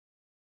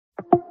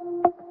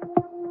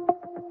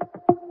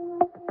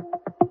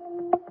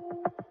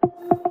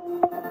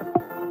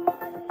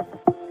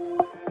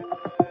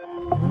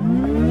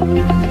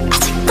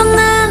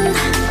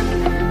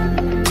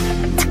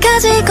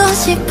찾아지고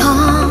싶어.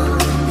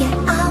 Yeah,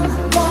 I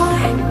want more,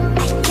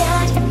 I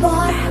got it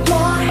more,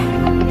 more.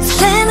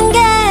 설레는 게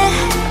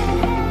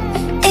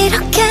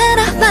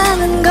이렇게나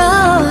많은 걸.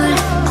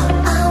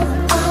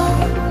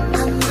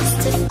 I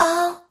must have,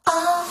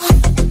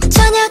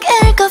 저녁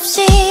 7시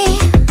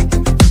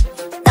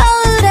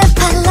노을의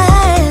팔레트.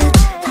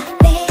 I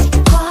need a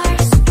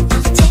course,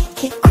 I'll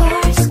take it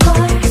course,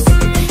 course.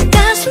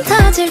 가슴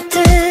터질 듯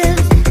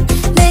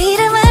내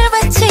이름을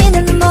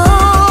외치는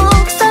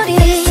목소리.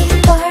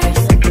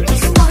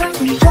 It's more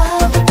than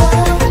love.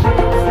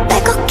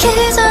 빼곡히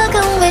적은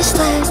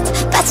wishlist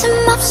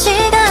빠짐없이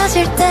가질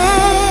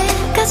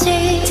때까지.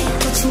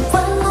 But you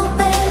want no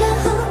better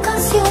who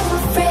cause you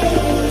were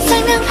free.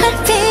 설명할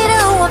필요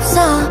없어.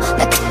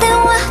 나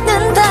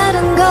그때와는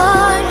다른 걸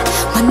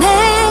원해,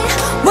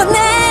 원해.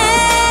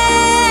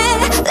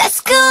 Let's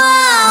go.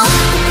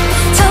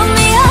 Tell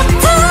me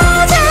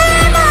어떠질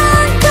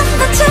만큼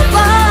더 채워.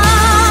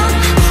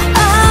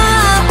 Oh,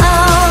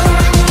 oh.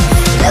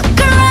 Look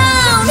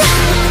around.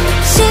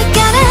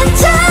 시간은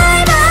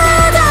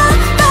잘마다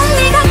빨리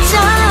갔죠.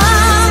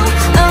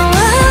 Oh,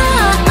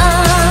 oh,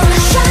 oh.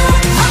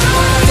 Shine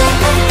all day,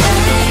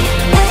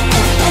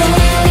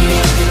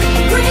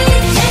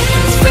 breathe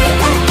in free,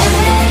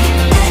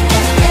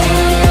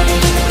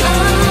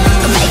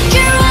 Make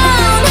your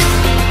own.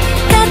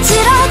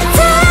 까칠하다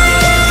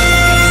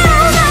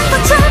난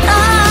것처럼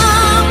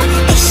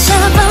이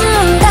샤방문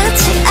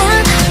닿지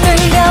않을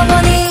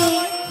영원히.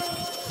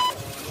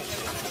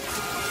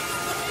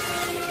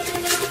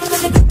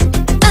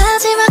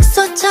 마지막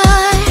소절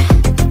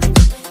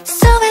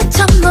소외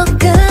첫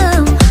모금.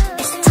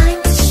 It's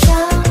time to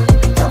show,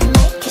 don't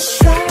make it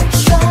sure,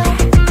 sure.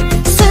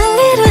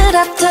 승리를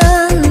앞둔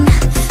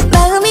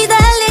마음이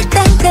달릴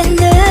땐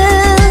떼는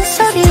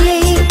소리.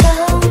 Go,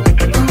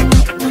 don't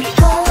make me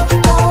go,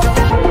 go.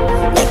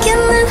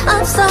 내게는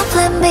없어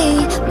plan B.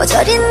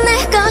 모조리 내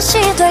것이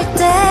될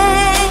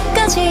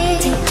때까지.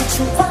 But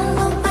you want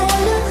no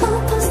better who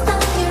puts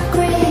down your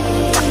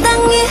greed.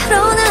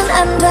 적당히로는 안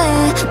돼.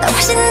 나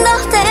훨씬 더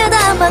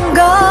대담한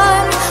걸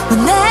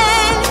원해,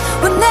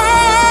 원해.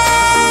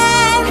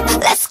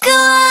 Let's go.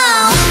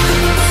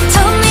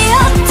 Tell me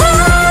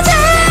어떠질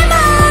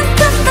만큼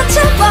더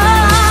채워.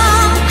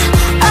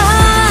 Oh,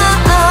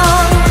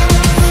 oh.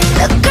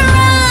 Look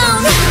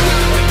around.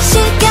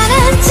 시간은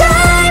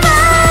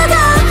잘마다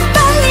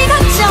빨리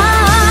갔죠.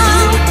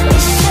 이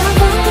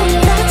샤방문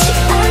닿지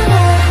않아.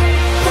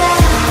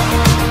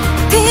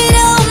 필요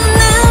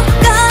없는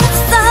건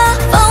없어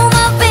for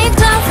my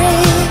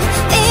victory.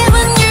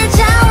 Even your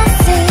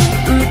jealousy.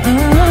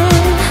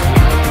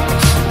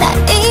 나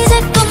이제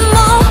껏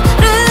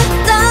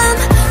모르던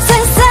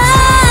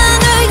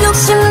세상을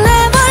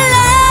욕심내볼래.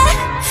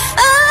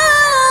 Oh,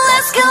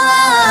 let's go.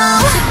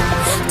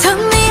 Tell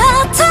me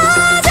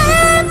어떠질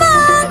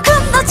만큼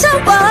더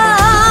채워.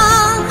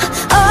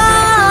 Oh,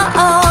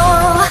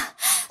 oh.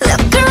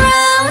 Look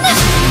around.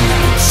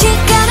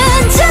 시간은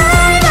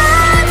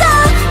잘마다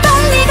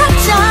빨리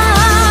갔죠.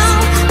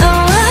 Oh,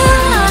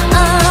 oh,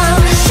 oh.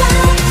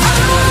 Shine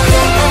all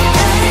day,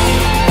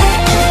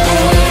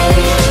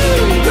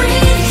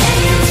 breathe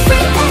in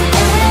free,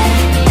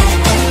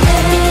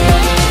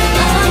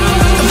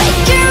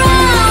 Make your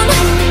own.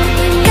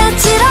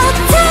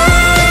 까칠하다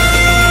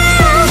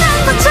난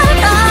것처럼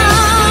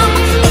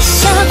이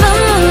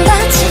샤방문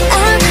닿지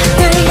않을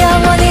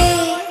영원히.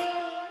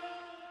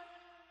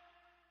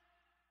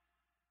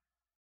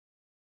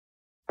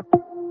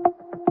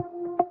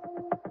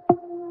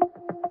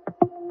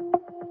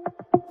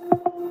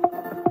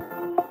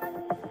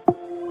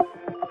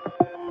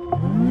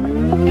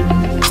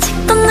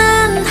 아직도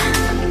난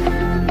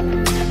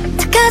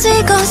더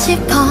가지고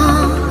싶어.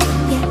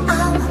 Yeah, I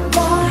want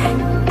more,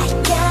 I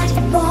got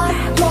it more,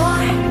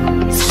 more.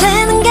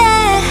 설레는 게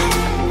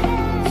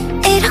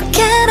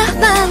이렇게나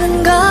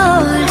많은 걸.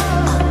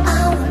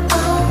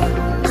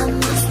 I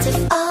must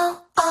have,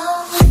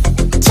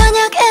 저녁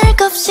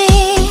 7시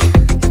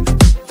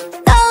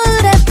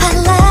노을의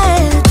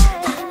팔레트.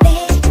 I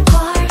need a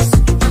course,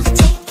 I'll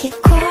take it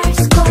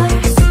course,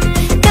 course.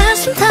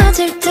 가슴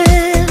터질 듯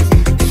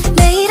내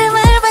이름을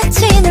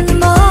외치는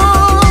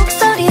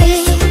목소리.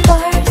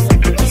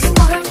 It's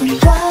more than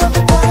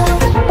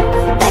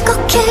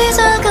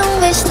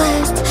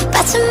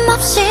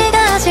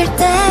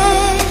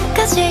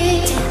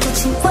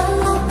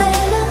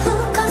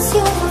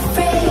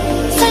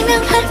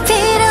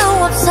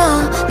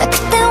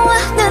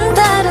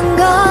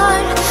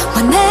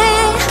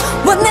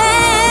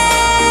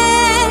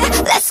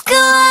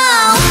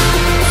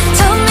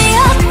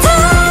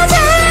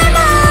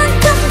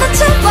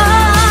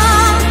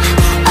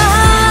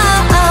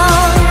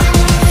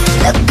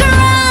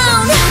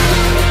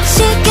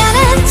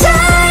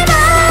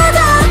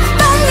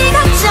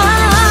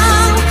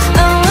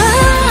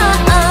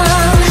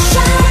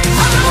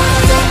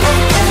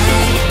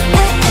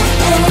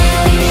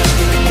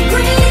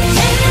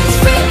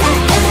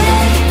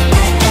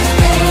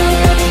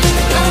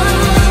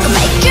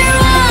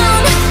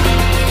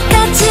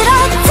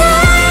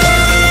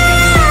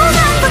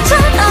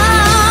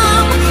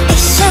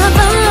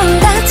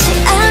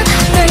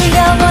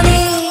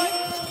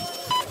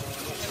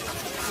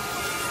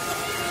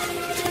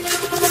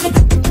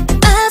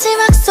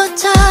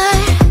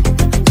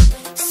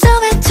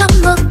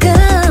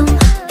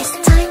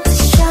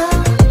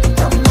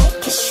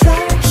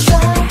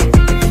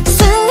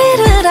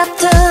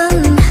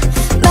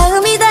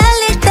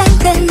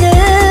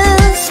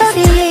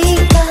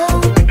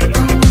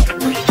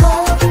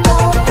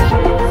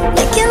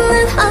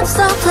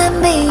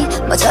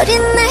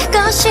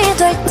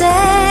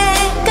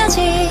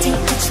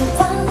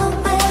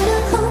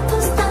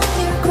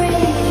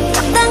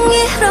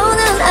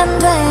안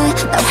돼.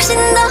 나 훨씬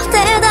더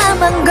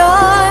대담한 걸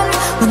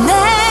원해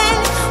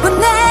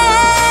원해.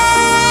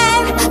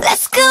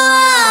 Let's go.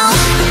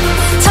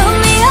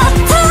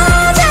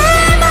 미어터질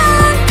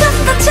만큼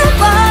더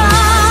채워.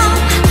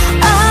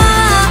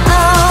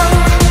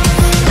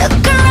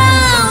 Look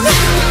around.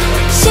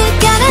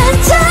 시간은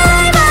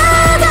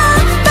잘마다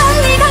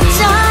빨리 가죠.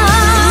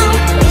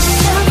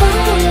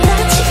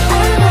 미쳐보지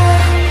않아.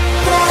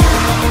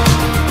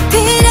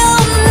 필요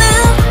없는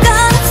건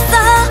없어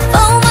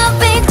for my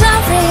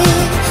victory.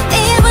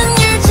 Even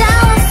your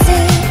jealousy.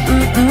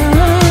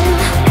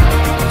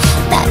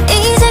 나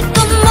이제껏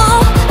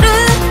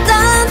모르던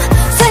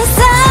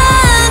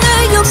세상을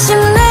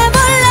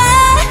욕심내볼래.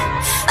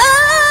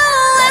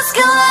 Let's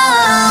go.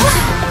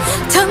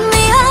 더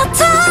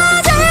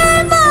미어터질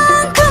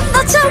만큼 더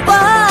채워.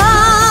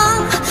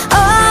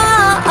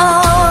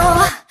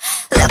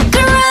 Look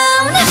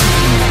around.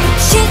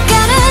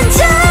 시간은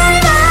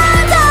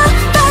잘마다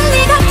빨리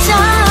가죠.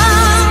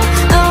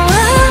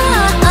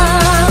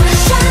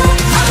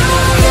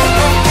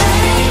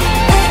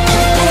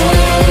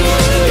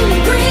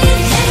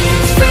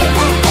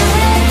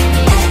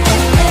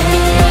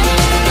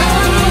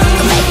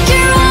 Make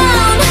it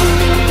round.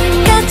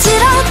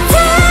 까지렇게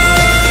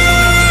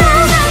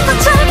난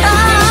것처럼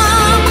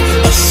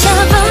이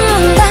샵은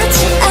문 닫지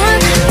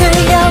않을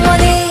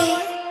영원히.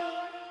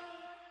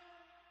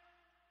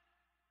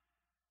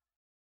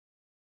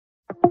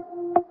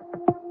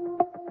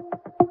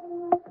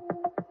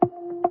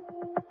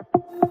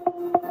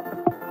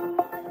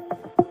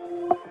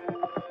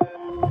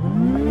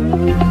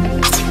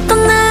 아직도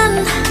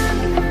난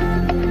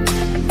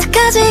다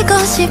가지고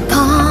싶어.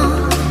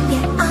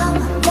 Yeah, I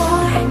want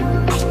more.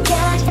 I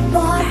got it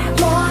more,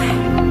 more.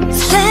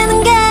 설레는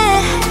게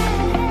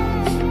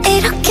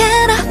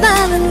이렇게나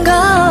많은 걸.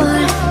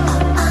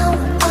 Oh,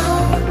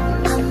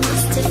 I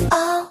must have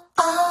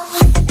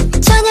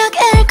저녁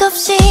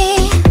 7시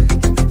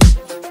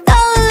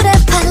노을의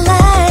팔레트.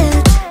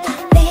 I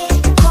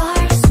need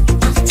course.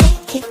 I'll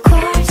take it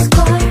course,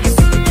 course.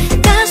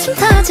 가슴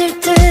터질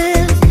듯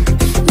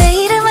내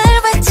이름을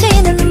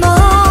외치는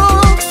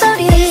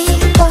목소리.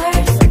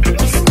 Words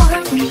is more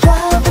than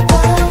love,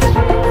 love.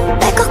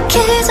 빼곡히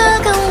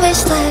적은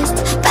wishlist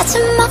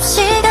빠짐없이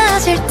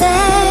가질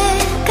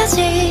때까지.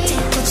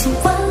 But you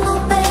want no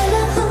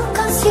better who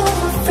cause you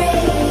were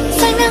free.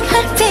 설명할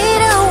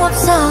필요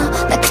없어.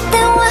 나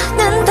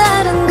그때와는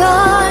다른 걸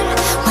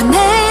원해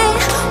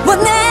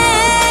원해.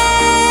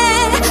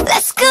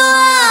 Let's go.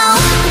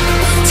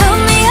 더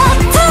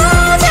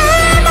미어터질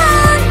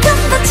만큼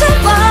더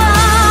채워.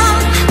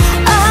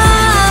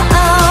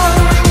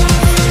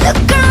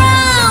 Look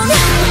around.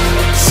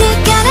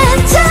 시간은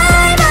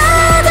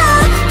잘마다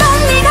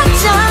빨리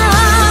가죠.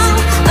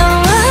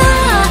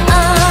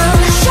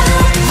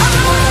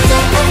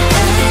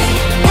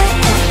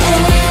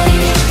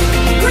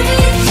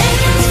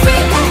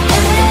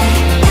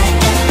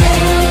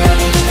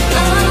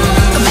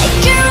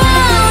 Make it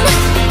round.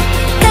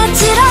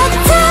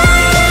 까지렇게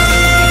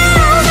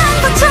난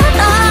것처럼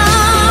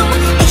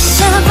이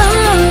샵은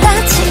문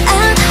닫지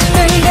않을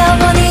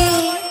영원히.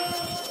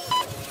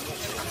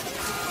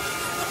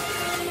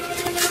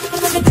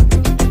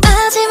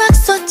 마지막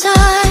소절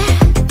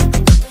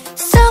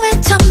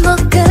소의 첫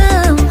모금.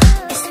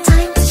 It's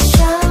time to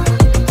show.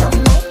 Don't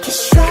make it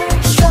sure,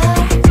 sure.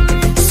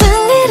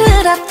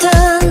 승리를 앞둔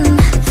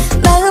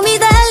마음이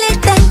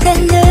달릴 땐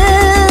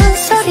떼는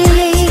소리.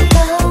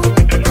 Go,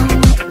 don't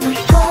make me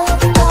go,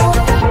 go.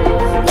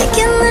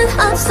 내게는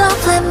없어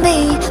plan B.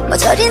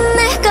 모조리 내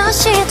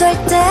것이 될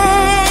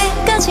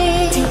때까지.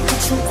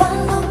 But you want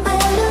no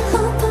better who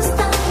puts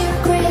down your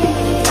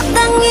greed.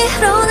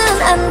 적당히로는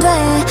안 돼.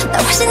 나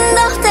훨씬 더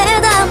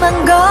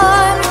대담한 걸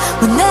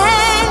원해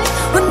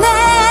원해.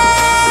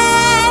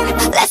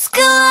 Let's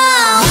go.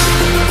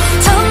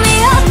 더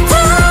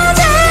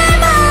미어터질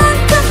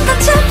만큼 더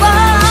채워.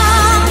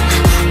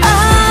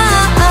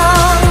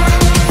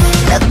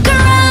 Look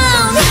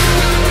around.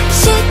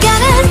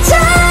 시간은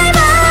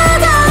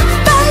잘마다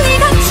빨리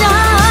가죠.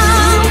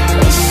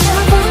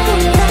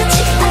 미쳐보지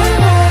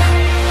않아.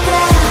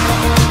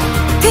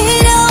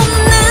 필요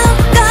없는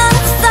건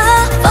없어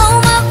for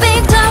my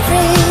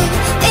victory.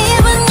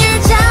 Even your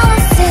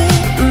jealousy.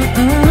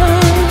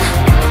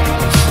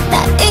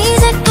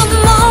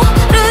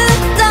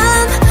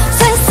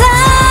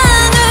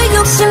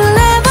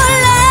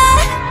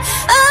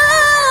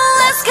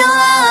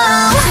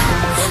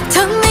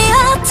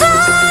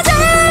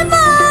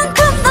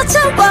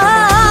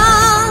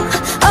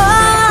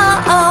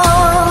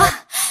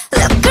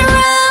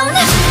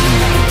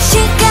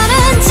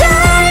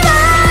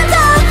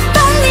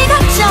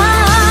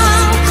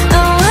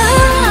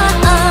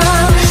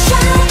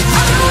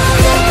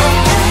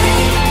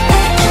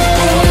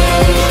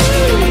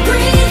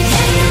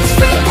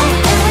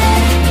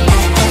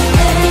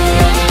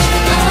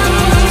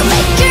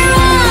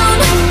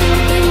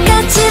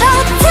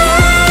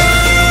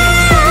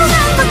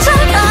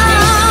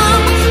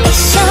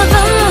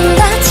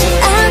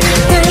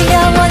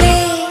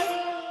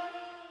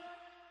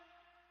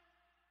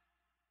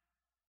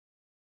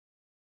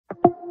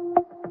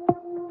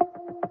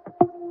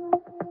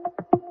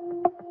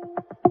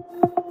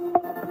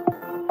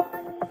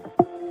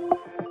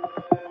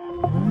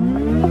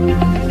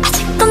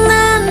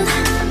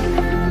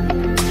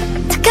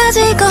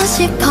 가지고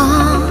싶어.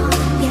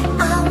 Yeah,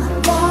 I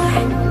want more,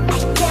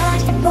 I got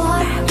it,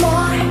 more,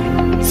 more.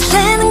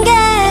 설레는 게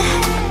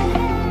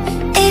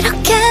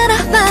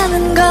이렇게나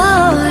많은 걸.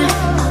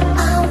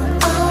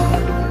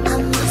 I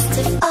must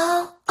have,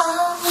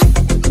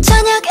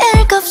 저녁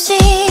 7시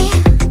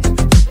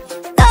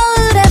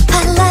노을의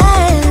팔레트.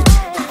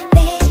 I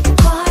need a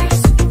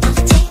course, I'll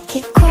take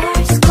it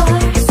course,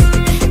 course.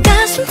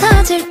 가슴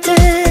터질 듯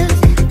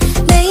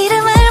내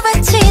이름을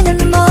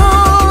외치는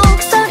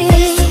목소리.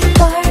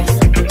 Birth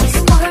is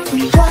more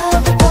than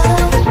love,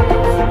 love.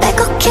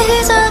 빼곡히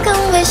적은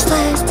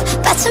wishlist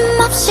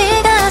빠짐없이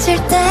가질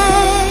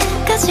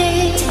때까지.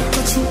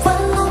 What you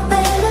want, no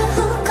matter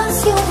who, 'cause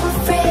you are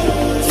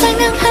free.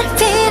 설명할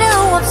필요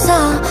없어.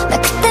 나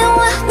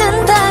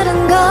그때와는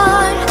다른 걸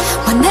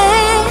원해,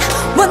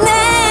 원해.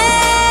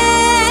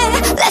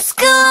 Let's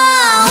go.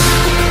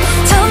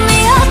 저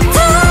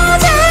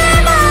미어터질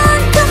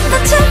만큼 더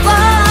채워.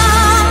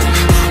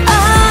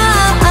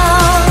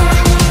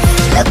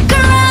 Look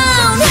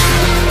around.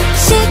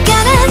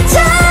 시간은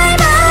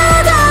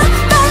잘마다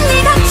빨리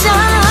가죠.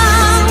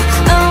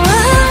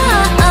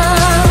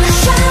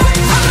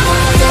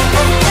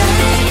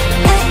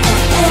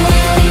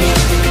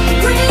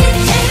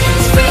 Breathe in,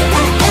 free,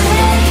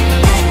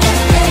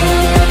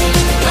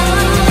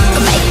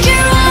 Make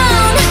your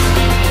own.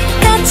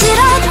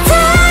 까지렇다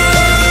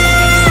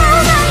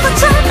난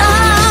것처럼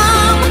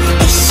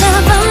이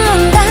샵은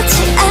문 닫지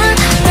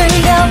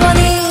않으려보니.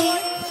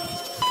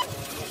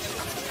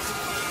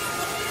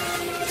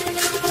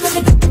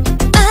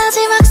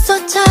 마지막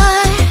소절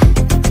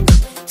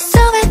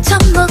속의 첫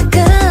녹음.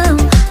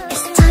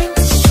 It's time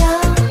to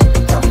show,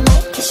 don't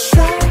make it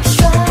sure,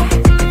 sure.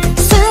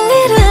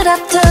 승리를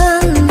앞둔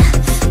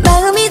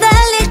마음이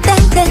달릴 때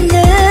내는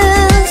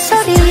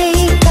소리.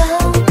 Go,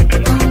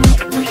 don't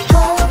make me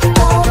go,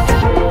 go.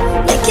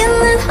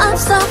 내게는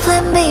없어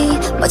plan B.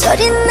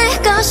 모조리 내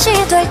것이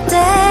될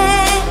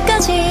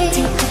때까지.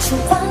 Take what you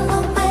want, no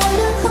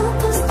matter who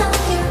puts down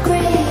your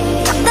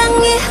grade.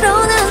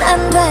 적당히로는 안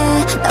돼.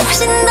 나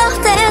훨씬 더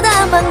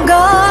대담한 걸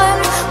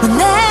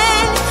원해,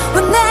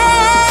 원해.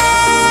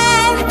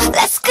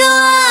 Let's go.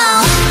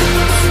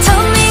 저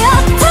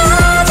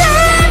미어터질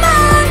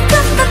만큼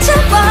더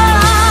채워.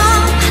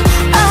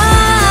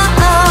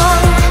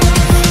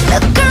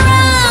 Look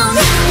around.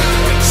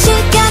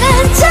 시간은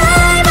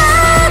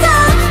잘마다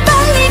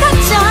빨리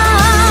가죠.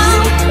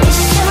 이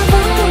샵은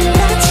문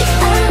닫지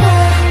않아.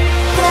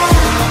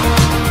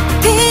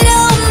 필요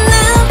없는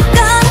건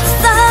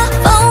없어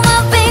for my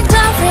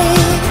victory.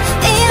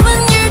 Even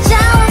your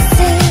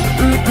jealousy.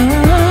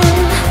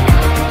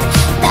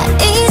 나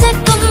이제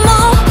껏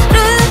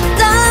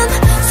모르던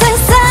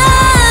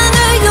세상을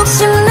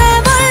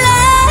욕심내볼래.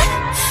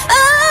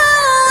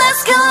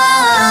 Let's go.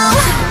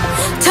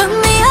 더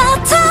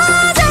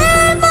미어터질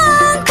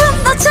만큼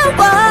더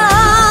채워.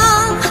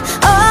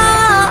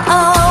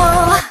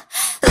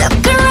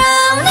 Look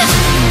around.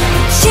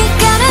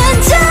 시간은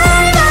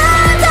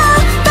잘마다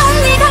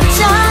빨리 가죠.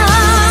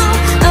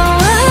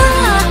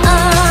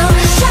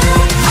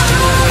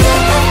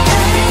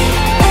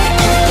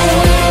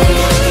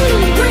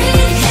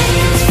 Breathe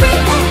in, free,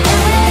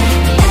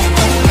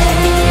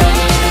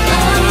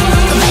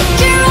 Make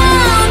your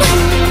own.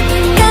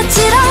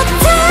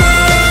 까지렇다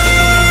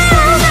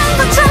난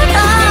것처럼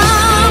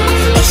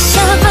이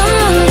샵은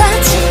문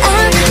닫지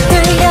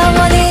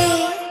않으려보니.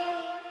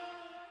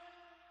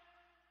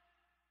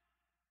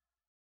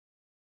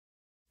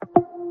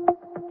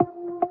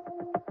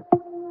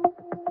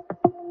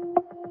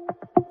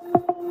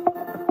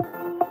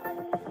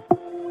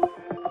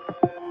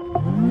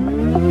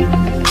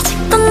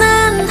 아직도 난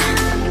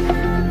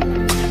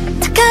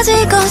더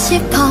가지고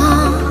싶어.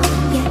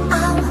 Yeah, I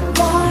want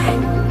more,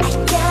 I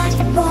got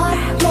it, more,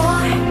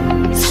 more.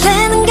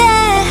 설레는 게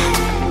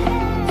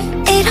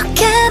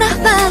이렇게나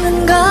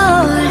많은 걸.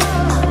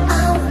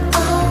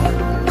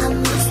 I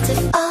must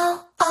have,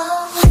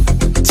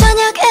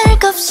 저녁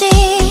 7시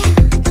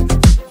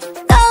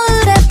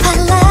노을의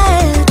팔레트.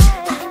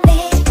 I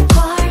need a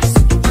course,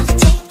 I'll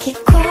take it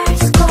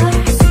course,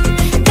 course.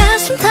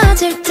 가슴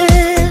터질 듯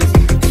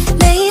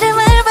내 이름을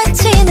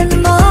외치는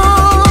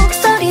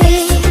목소리.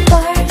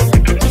 Birth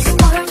is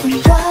more than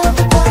love,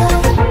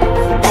 love.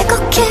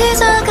 빼곡히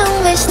적은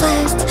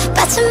wishlist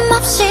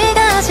빠짐없이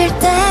가질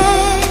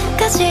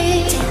때까지.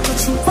 What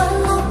you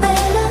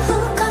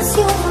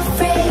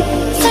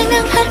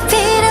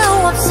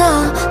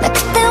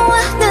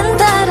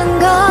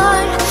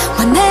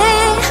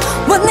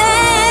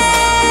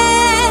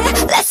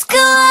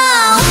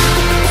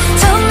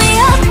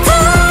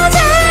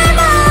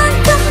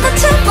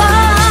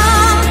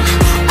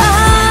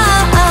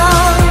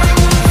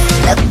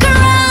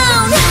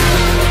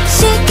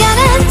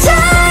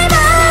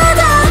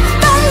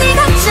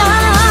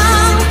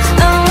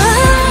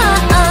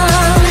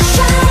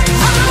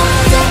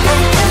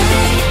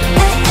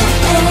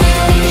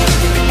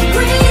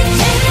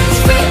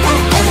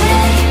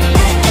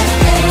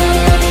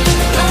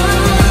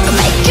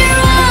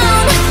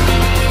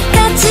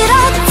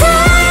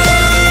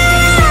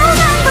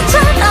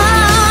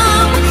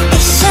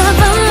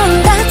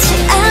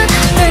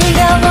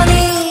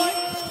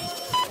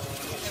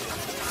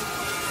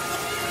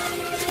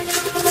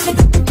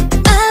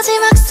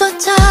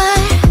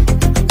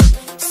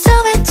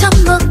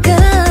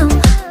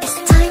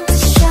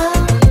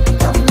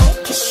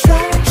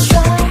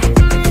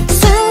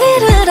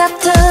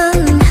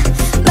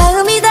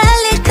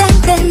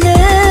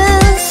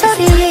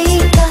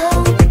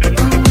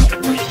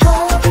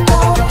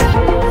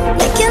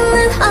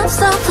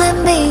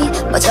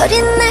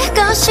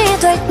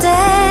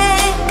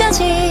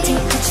때까지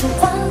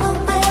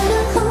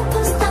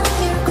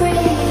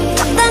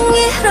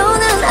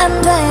적당히로는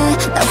안 돼.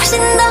 나 훨씬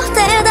더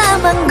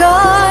대담한 걸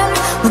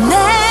원해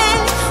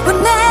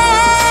원해.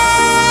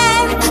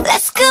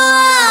 Let's go.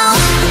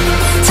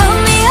 더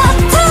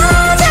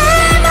미어터질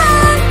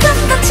만큼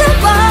더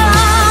채워.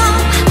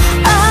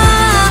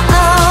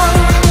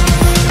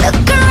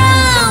 Look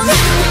around.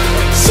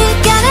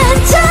 시간은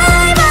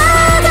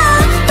잘마다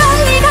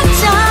빨리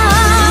가죠.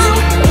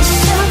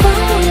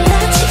 미쳐보면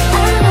닿지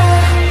않아.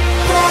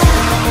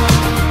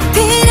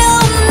 필요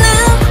없는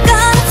건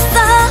없어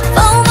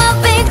for my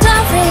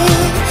victory.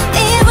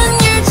 Even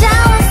your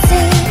jealousy.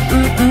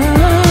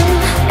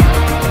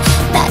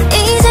 나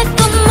이제껏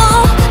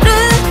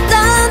모르던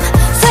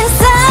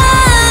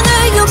세상을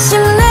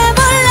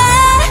욕심내볼래.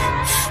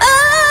 Oh,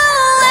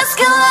 let's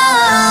go.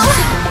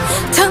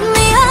 더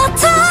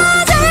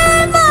미어터질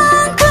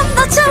만큼 더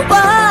채워.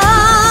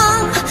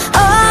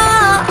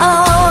 Oh,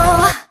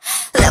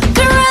 look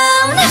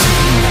around.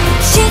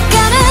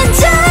 시간은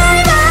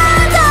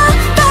잘마다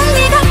빨리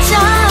가죠.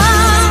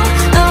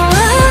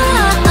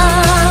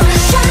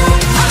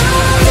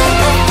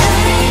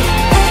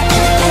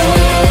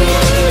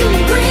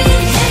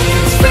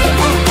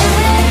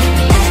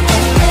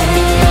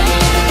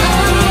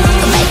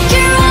 Make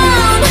your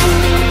own.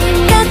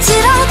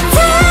 까지렇게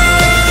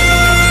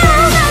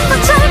난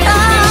것처럼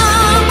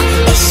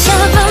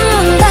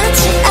이셔보면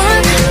닿지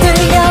않을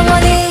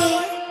영원히.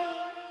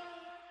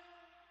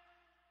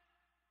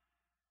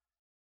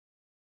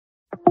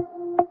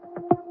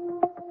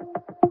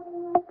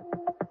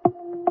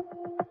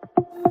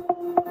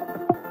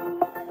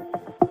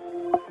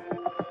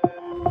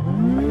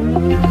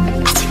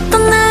 아직도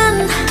난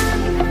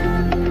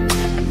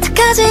더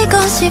가지고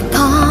싶어.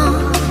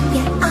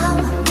 Yeah, I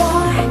want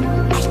more.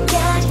 I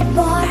got it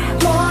more,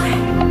 more.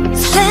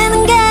 설레는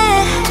게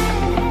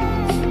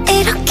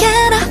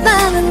이렇게나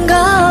많은 걸.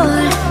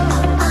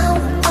 Oh,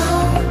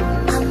 oh,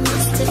 I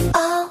must have,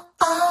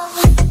 oh.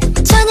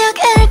 저녁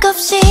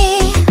 7시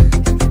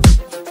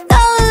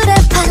노을의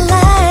팔레트.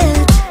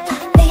 I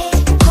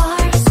need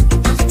course,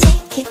 I'll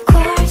take it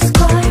course,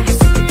 course.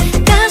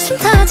 가슴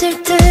터질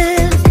듯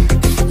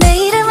내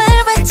이름을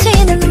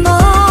외치는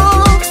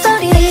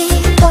목소리.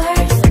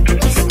 Words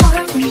is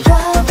more than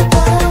love.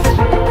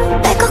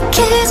 빼곡히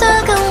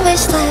적은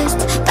wishlist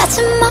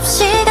빠짐없이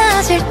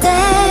가질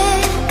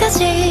때까지.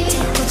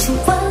 What you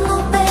want, no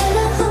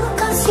matter who,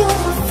 'cause you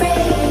are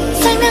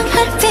free. 설명할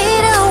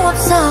필요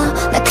없어.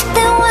 나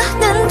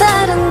그때와는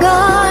다른 걸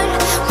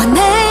원해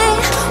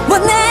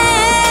원해.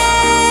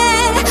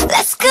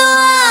 Let's go.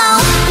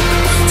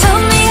 더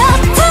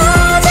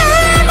미어터질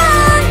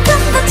만큼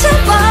더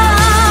채워.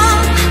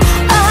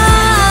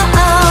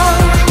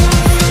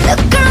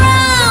 Look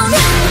around.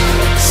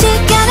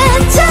 시간은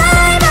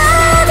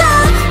잘마다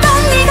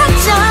빨리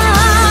가죠.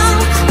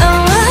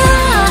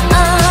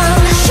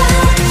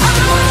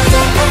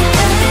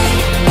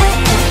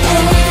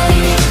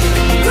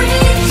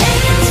 Breathe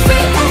in,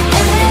 free.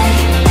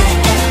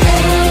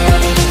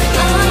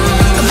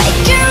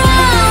 Make your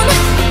own.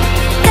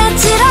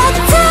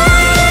 까지렇게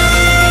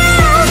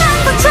난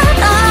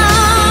것처럼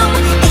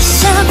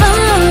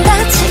이셔보면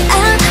닿지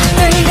않을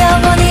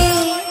영원히.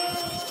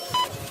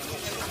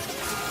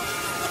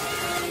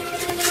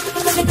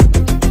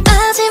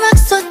 마지막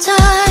소절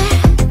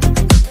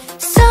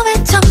소외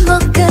첫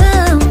모금.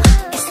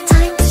 It's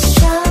time to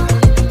show.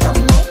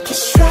 Don't make it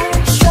sure,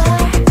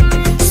 sure.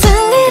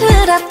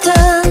 승리를 앞둔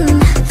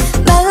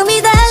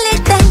마음이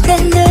달릴 땐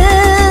되는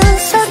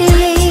소리.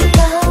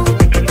 Go,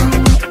 don't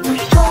make me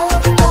go.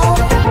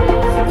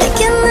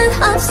 내게는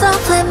없어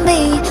plan B.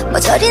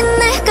 모조리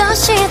내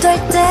것이 될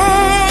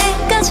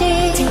때까지.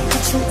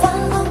 What you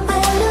want, no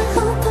matter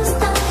who, don't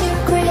stop your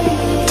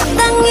greed.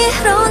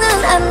 적당히로는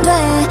안 돼.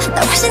 나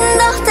훨씬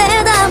더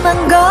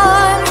대담한 걸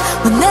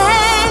원해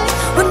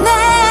원해.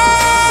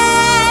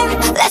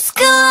 Let's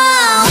go.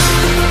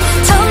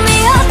 더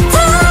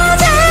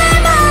미어터질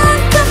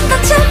만큼 더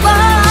채워.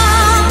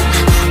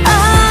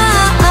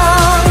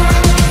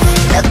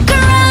 Look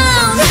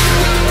around.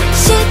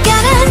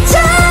 시간은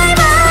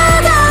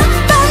잘마다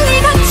빨리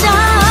가죠.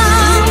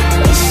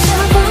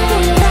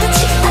 미쳐보면 닿지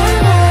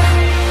않아.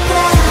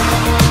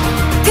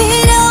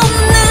 필요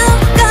없는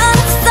건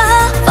없어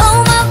for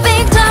my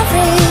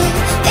victory.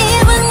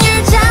 Even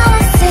your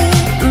jealousy.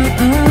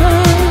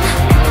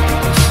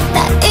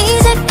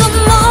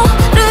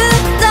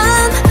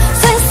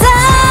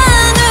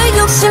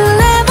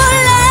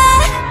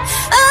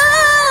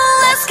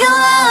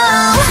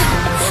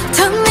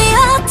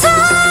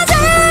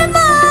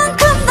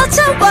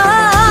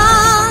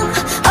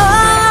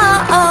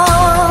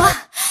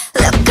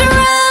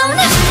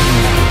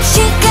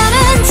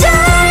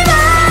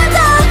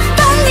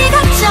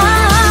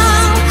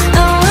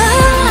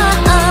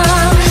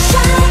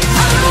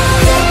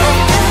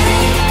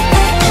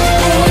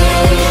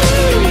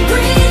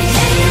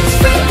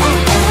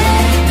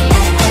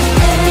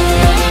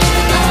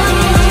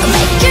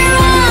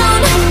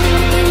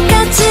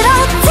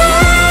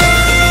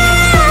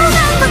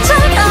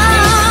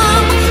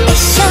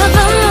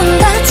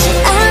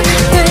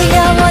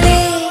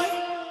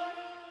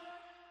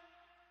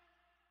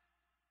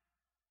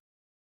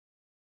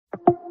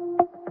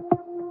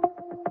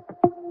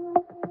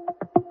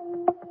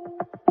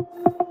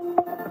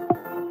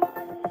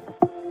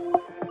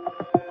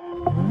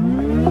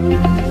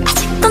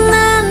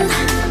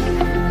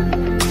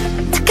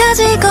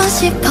 가지고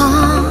싶어.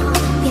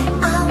 Yeah,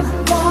 I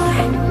want more,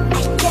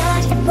 I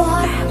got it,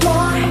 more,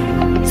 more.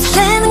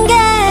 설레는 게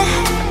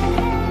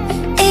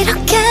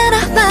이렇게나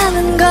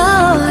많은 걸.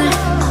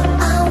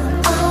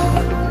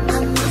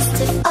 I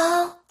must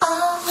have,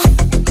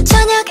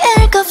 저녁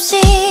 7시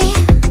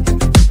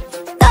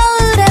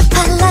노을의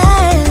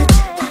팔레트.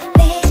 I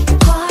need a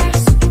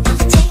course,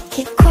 I'll take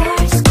it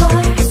course,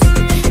 course.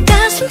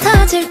 가슴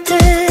터질 듯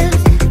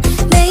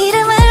내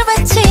이름을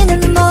외치는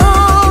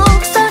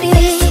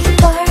목소리.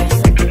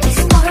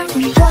 It's more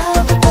than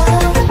love,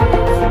 love.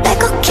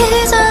 빼곡히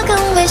적은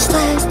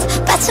wishlist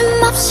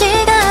빠짐없이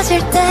가질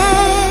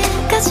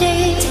때까지.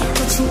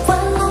 What you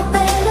want, no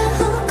better,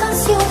 who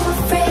cause you were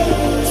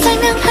free.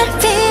 설명할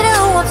필요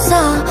없어.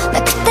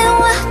 나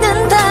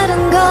그때와는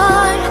다른 걸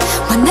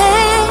원해,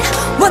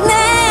 원해.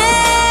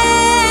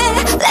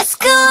 Let's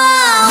go.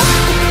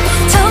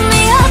 Tell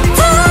me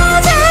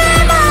어떠질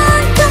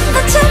만큼 더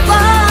채워.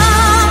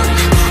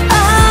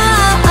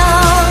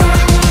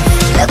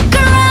 Look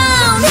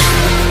around.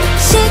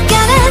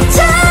 시간은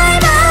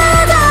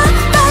잘마다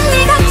빨리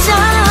가죠.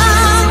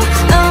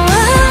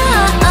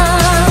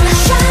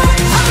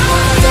 Shine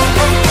all day,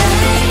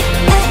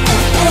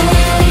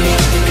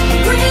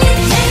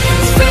 breathe in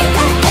free,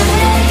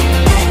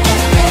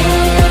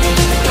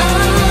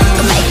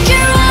 Make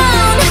your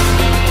own.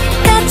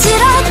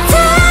 까지렇다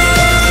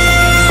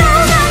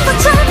난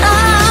것처럼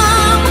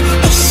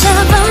이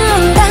샵은 문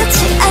닫지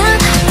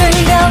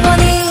않으려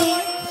보니.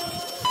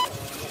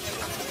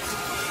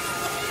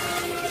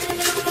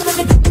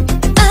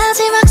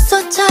 마지막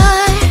소절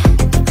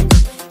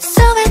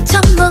속의 첫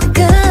모금.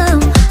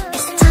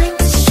 It's time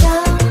to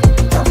show,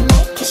 don't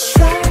make it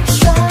sure,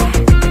 sure.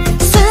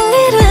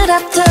 승리를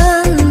앞둔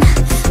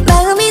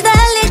마음이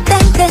달릴 땐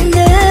떼는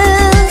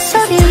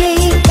소리.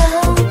 Go,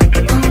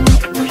 I'll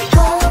make my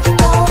love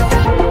go.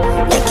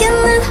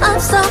 내게는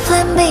없어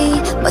plan B.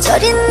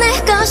 모조리 내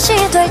것이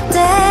될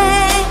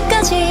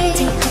때까지.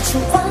 What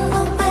you want,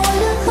 no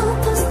matter who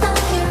puts down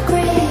your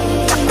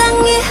greed.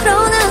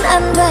 적당히로는 안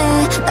돼.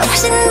 나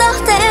훨씬 더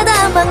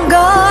대담한 걸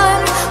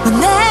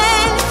원해,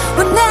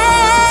 원해.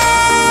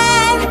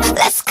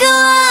 Let's go.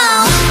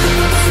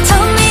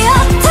 Tell me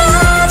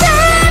어떠질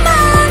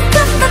만큼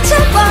더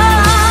채워.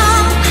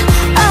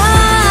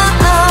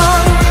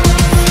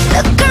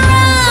 Look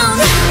around.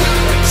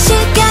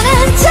 시간은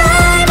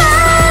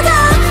잘마다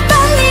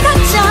빨리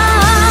가죠.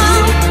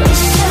 이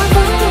샵은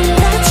문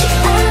닫지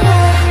않아.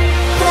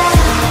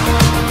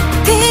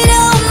 필요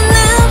없는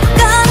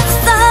건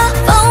없어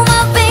for my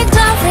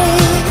victory.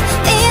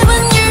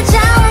 Even your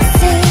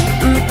jealousy.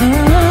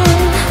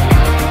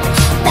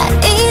 나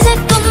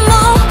이제껏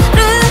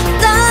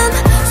모르던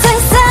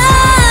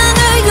세상을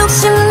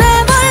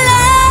욕심내볼래.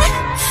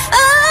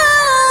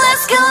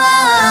 Let's go.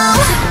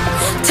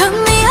 Tell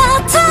me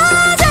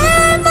어떠질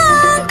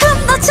만큼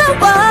더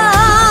채워.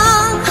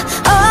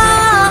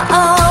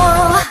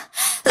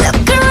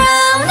 Look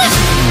around.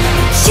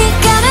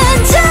 시간은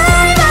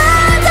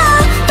잘마다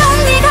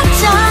빨리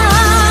가죠.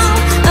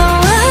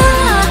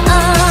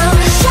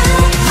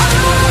 Shine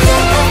all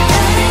day,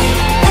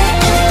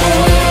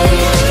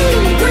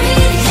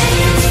 breathe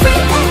in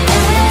free,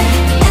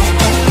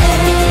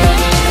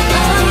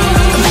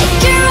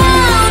 Make your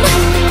own.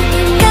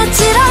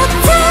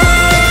 까지렇다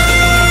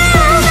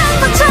난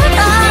것처럼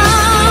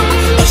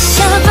이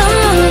샵은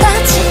문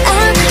닫지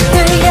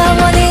않으려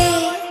보니.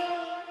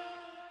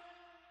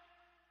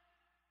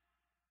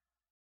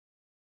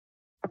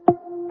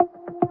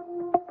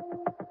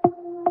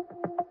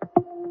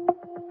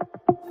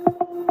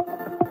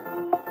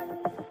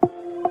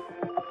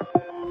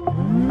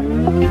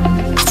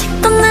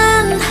 아직도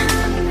난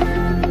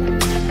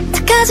더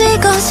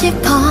가지고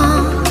싶어.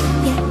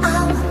 Yeah, I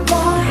want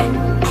more,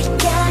 I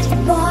got it,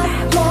 more,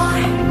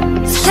 more.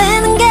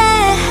 설레는 게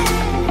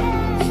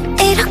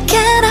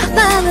이렇게나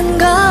많은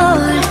걸.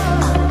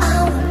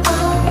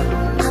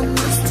 I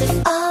must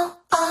have,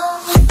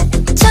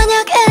 저녁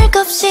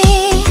 7시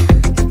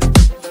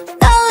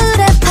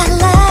노을의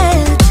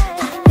팔레트.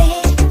 I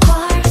need a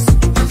course,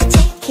 I'll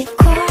take it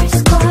course,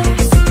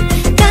 course.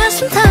 가슴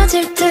터질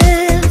듯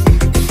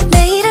내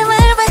이름을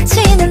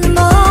외치는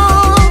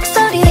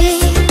목소리.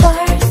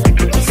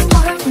 It's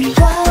more than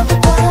love,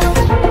 love.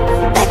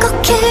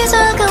 빼곡히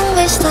적은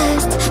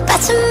wishlist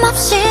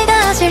빠짐없이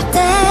가질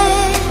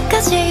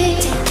때까지.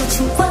 What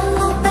you want,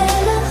 no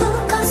better, who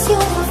cause you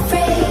were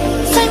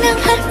free.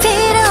 설명할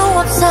필요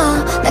없어.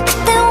 나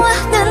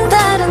그때와는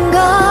다른 걸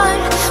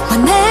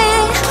원해,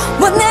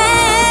 원해.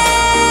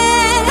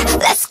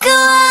 Let's go.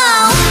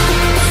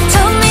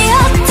 Tell me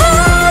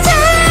어떠질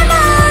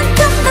만큼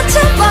더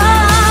채워.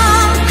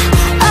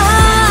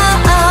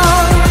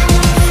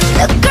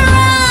 Look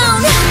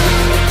around.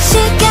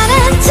 시간은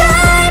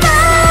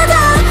잘마다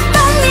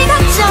빨리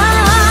가죠.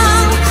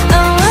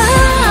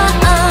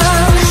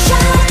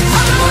 Shine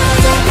all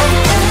day,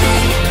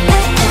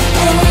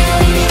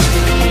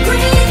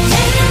 breathe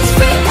in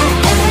free,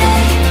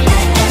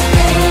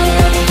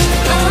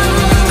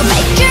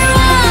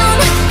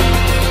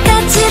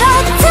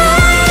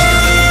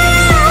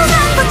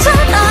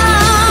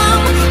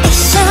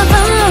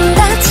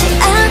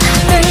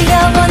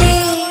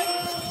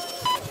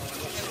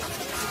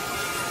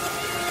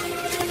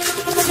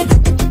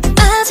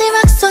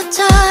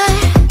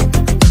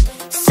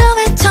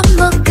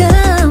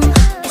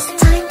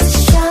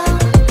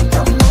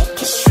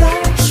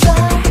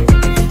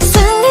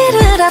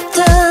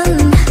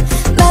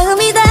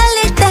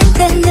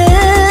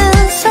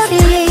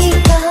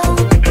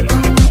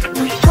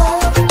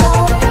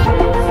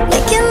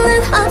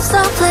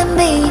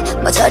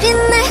 모조리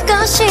내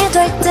것이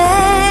될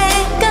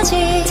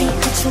때까지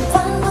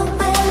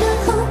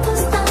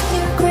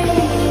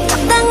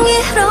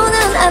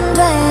적당히로는 안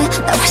돼.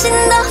 나 훨씬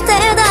더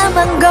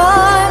대담한 걸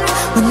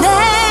원해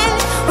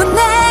원해.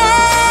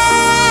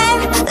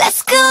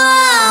 Let's go.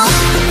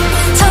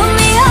 Tell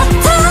me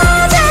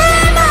어떠질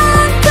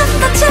만큼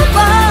더 채워.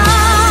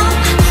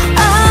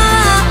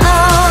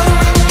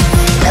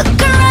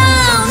 Look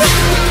around.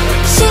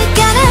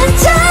 시간은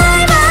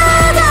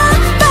잘마다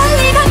빨리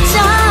가죠.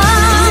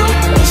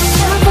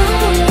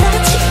 미쳐보면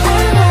닿지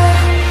않아.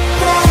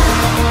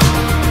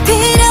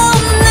 필요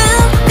없는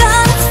건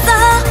없어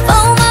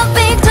for my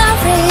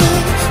victory.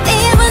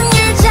 Even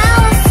your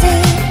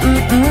jealousy.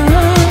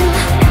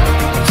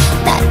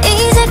 나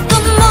이제껏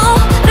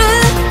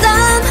모르던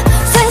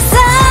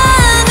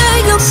세상을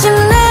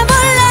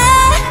욕심내볼래.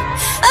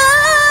 Oh,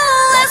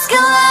 let's go.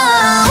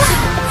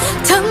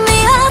 Tell me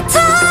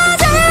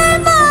어떠질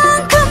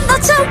만큼 더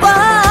채워.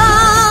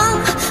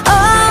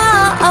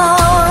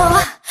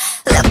 Oh,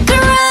 look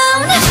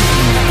around.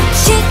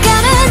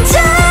 시간은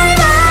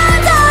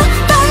잘마다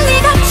빨리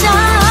가죠.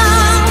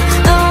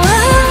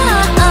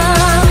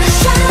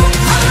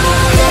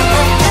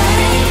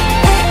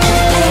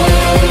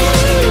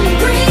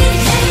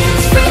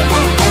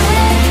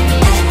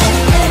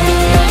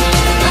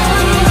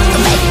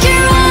 Make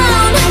your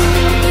own.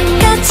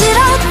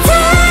 까칠하게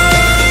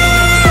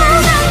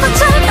난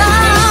것처럼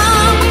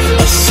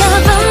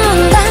잊혀보면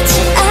닿지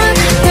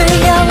않을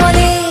영원히.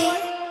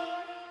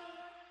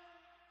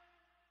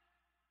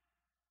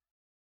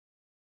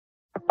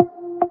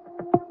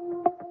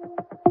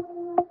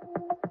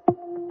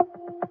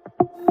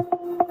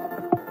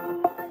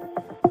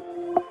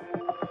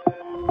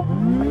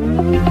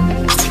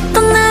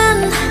 아직도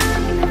난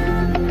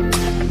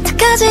다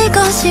가지고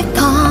싶어.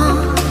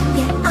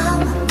 Yeah, I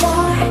want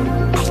more.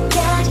 I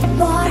got it,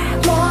 more,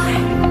 more.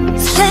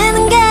 설레는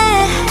게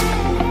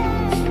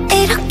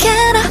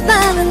이렇게나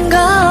많은 걸.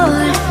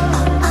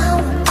 Oh,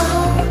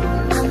 oh,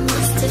 I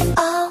must have,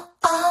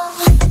 oh.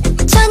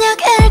 저녁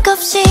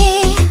 7시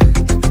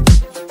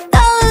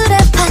노을의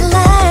팔레트.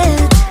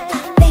 I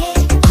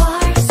need a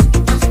course,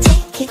 I'll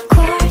take it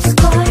course.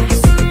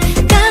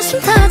 가슴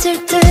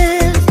터질 듯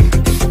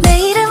내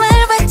이름을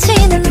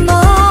외치는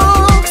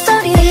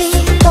목소리.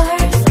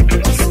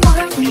 It's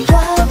more than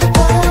love.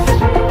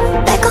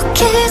 빼곡히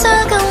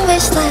적은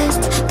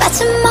wishlist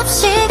빠짐없이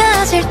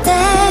가질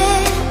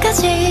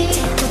때까지.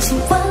 But you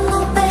want no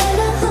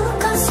better who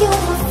cause you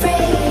were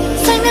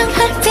free. 설명할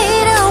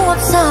필요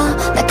없어.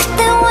 나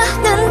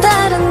그때와는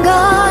다른 걸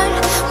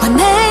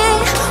원해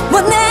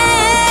원해.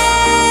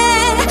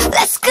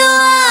 Let's go.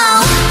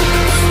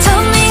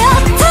 Tell me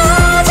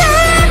어떠질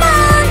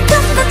만큼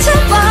더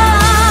채워.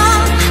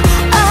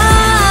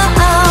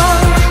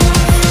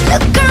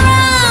 Look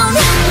around.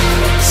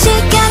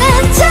 시간은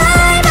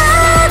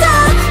잘마다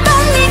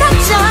빨리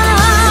가죠.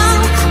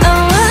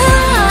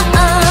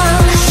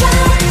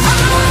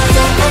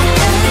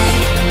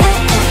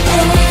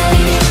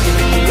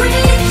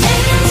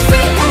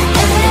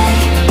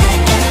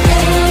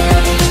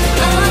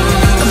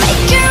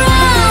 Make your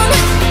own.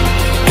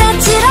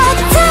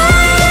 까칠하게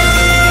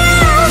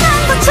난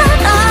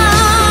것처럼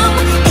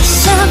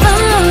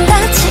잊혀보면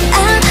닿지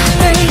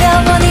않을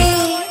영원히.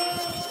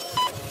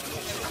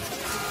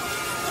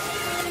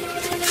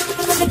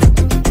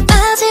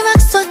 마지막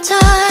소절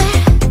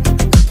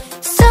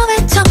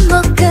소의 첫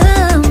모금.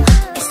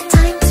 It's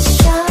time to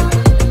show.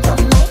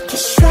 Don't make it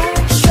sure,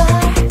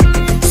 sure.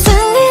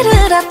 승리를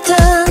앞둔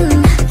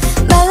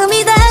마음이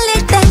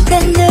달릴 땐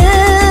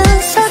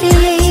뱉는 소리.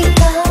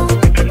 Go,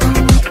 don't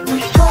make me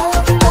go.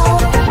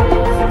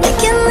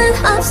 내게는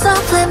없어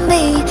plan B.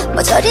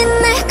 모조리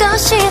내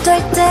것이 될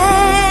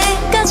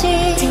때까지.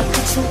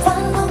 But you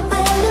want no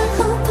better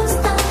who puts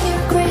down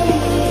your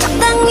grade.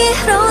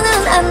 적당히로는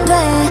안 돼.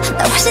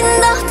 나 훨씬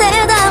더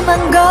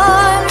대담한 걸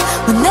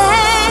원해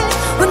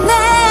원해.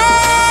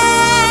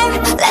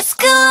 Let's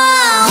go.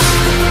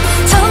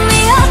 Tell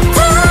me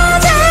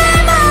어떠질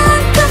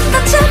만큼 더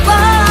채워.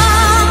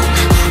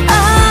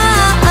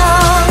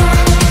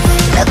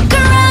 Look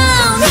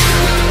around.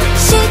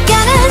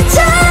 시간은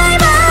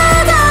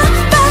잘마다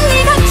빨리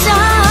가죠.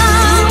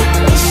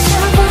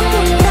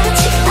 미쳐보면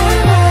닿지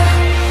않아.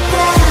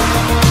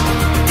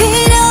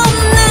 필요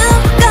없는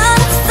건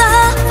없어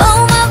for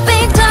my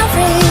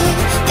victory.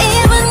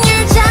 Even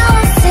your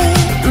jealousy.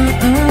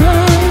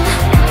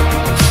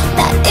 나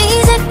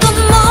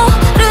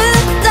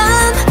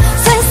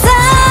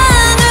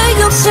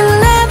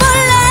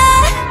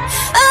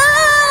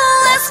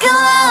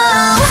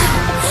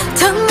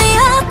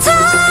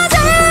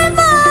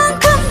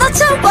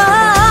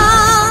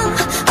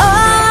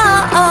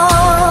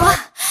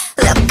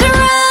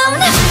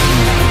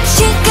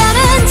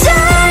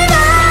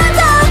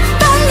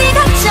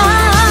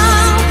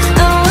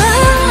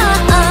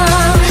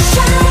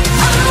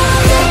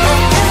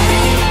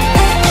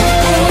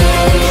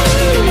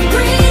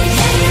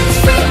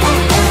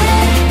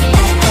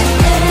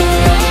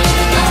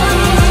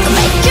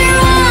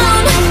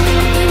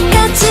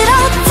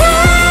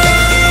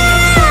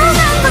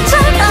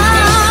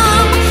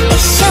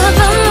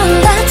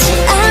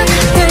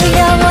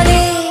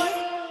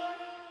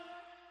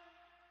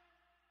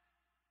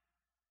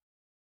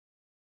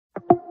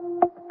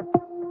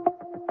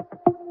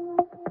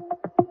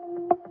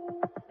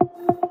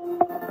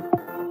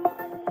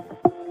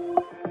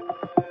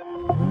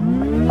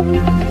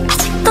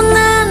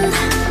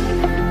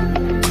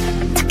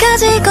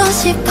가지고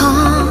싶어.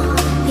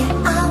 Yeah,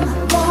 I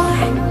want more,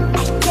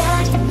 I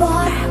got it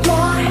more,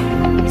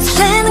 more.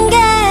 설레는 게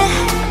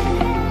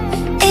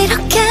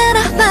이렇게나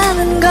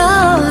많은 걸.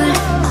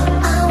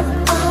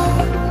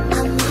 I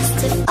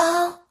must have,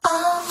 oh.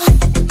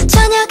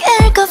 저녁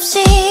 7시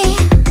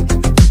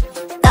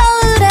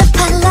노을의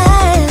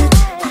팔레트.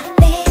 I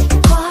need a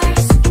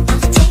course,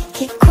 I'll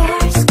take it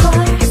course,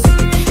 course.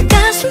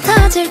 가슴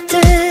터질 듯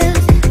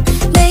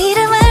내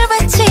이름을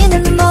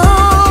외치는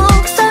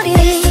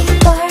목소리.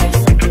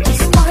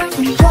 It's more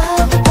than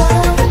love.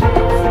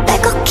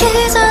 빼곡히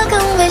적은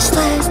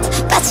wishlist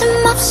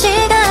빠짐없이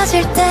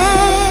가질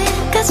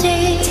때까지.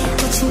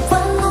 What you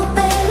want, no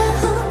better,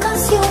 who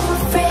cause you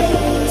were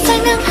free.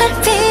 설명할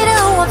필요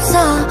없어.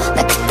 나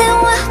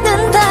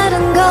그때와는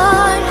다른 걸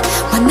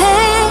원해,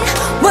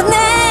 원해.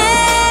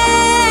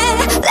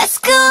 Let's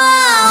go.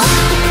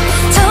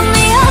 Tell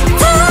me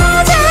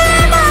흩어질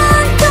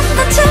만큼 더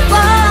채워.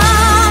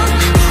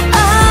 Oh,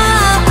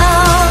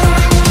 oh.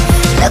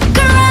 Look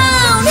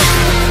around.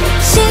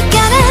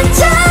 시간은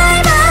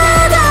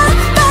잘마다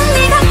빨리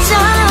가죠.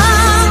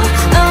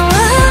 Oh,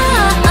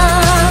 oh, oh.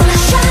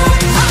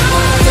 Shine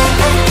all day,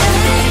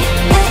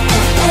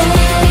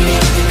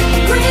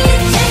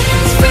 breathe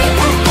is free.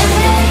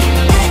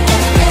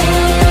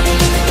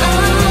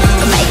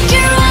 Make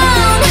it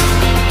round.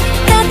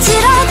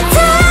 까지렇다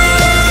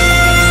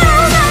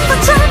난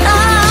것처럼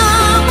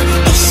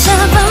이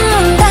샵은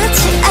닿지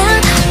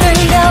않아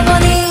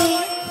흘려보니.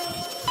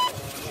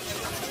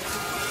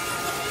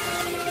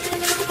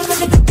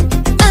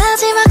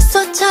 마지막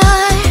소절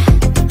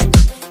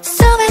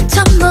숨의 첫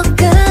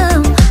모금.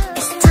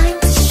 It's time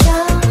to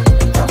show,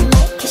 don't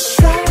make it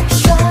sure,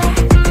 sure.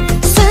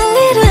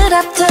 승리를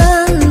앞둔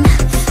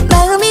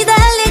마음이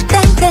달릴 땐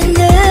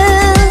뺏는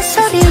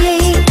소리.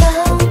 Go,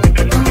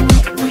 I'll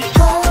make my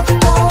go.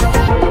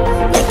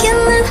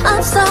 내게는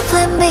없어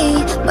plan B.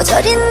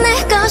 모조리 내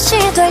것이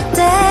될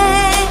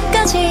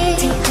때까지.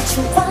 Take what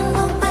you want,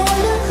 no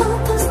matter who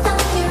puts down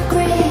your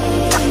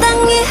grade.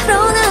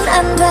 적당히로는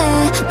안 돼.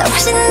 나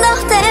훨씬 더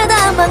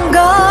대담한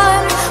걸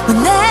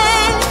원해,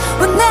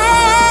 원해.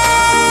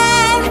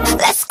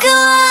 Let's go.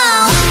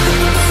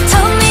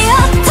 Tell me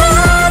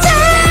흩어질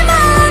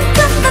만큼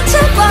더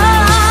채워.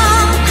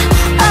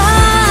 Oh,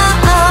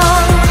 oh.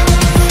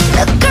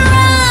 Look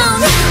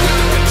around.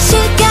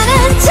 시간은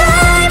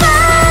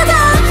잘마다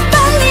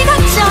빨리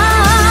가죠.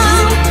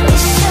 이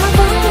샵은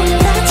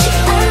닿지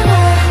않아.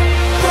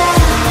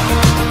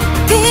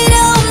 필요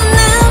없는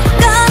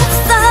건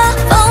없어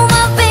for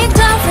my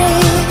victory.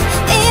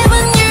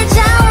 Even your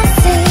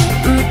jealousy.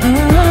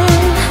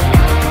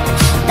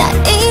 나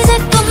이제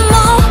또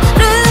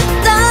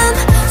모르던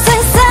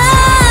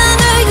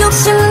세상을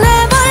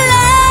욕심내볼래.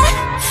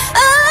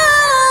 Oh,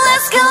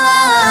 let's go.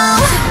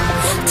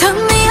 Tell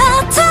me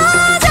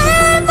흩어질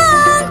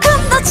만큼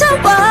더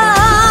채워.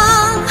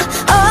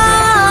 Oh,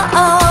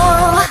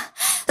 oh.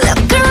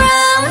 Look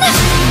around.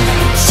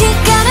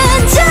 시간은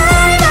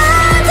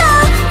잘마다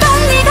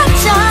빨리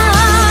가죠.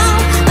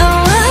 Oh,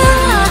 oh,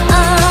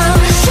 oh.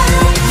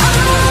 Shine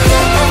all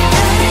day,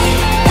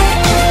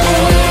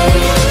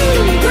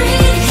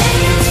 breathe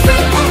is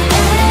free.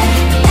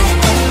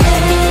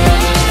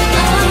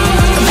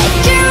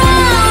 Make it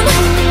round.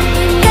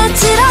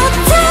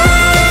 까지렇다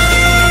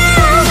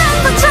난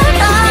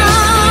것처럼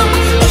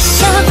이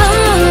샵은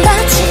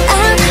닿지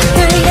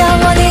않을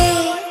영원히.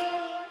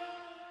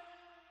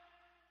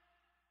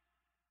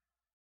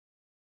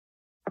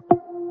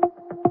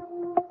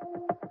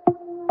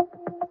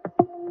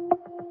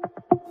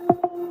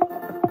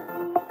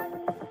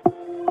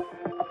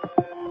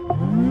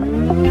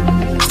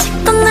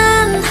 아직도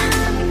난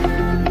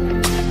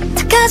더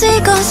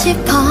가지고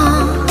싶어.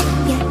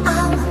 Yeah, I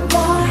want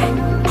more,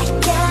 I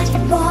got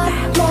it more,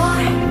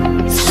 more.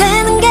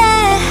 설레는 게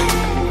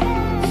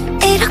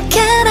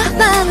이렇게나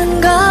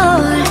많은 걸.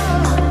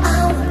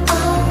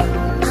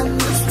 I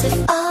must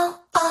have, oh.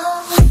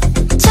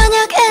 저녁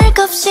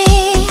 7시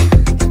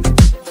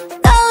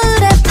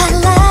노을의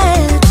팔레트.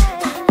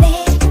 I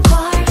need a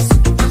course,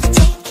 I'll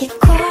take it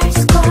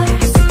course,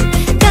 course.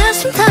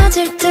 가슴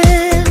터질 듯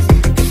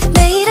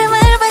내 이름을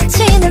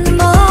외치는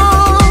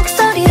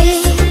목소리.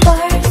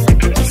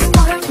 It's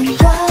more than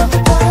love.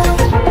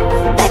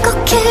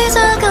 빼곡히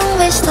적은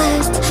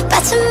wishlist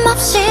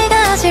빠짐없이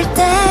가질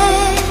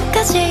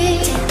때까지.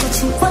 What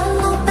you want,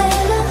 no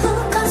better, who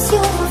cause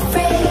you were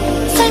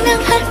free.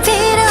 설명할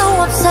필요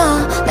없어.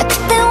 나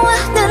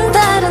그때와는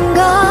다른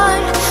걸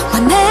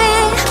원해,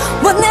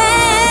 원해.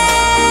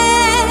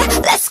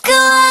 Let's go.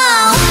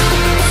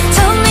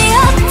 Tell me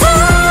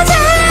흩어질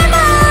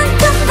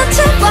만큼 더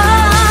채워.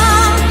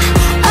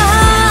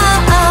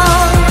 Oh,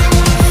 oh.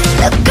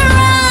 Look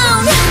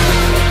around.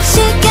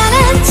 시간은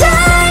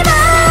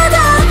잘마다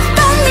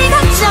빨리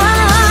가죠.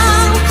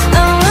 Oh,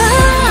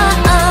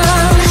 oh,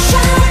 oh.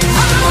 Shine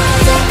all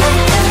day,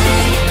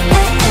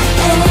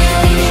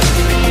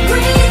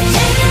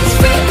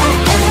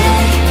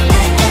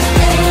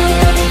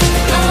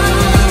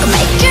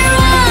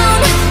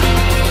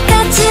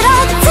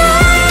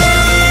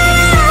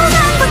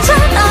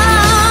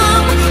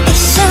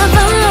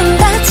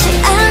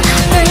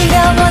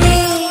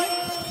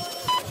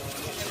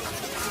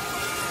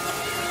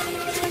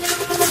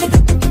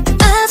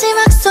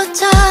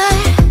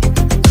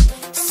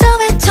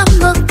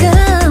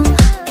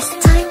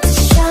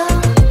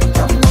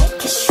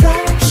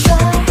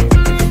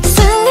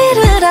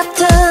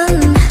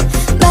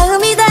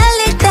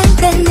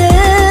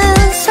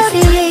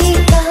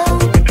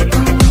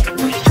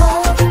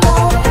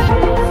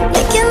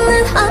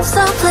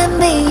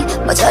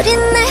 모조리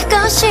내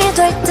것이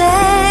될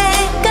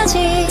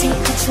때까지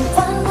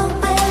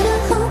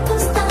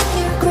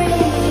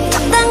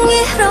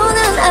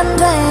적당히로는 안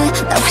돼.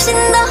 나 훨씬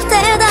더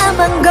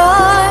대담한 걸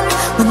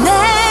원해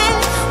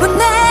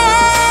원해.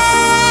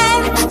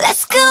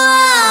 Let's go.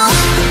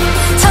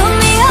 저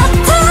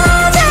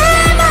미어터질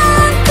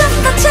만큼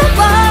더 채워.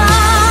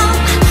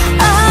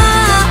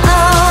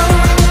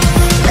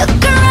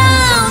 Look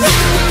around.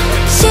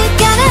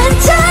 시간은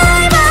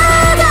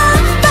짧아도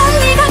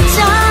빨리 가죠.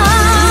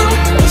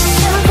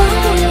 미쳐도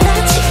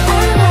끝나지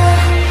않아.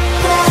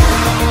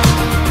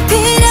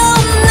 필요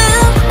없는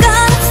건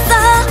없어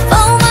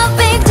for my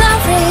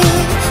victory.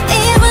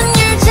 Even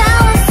your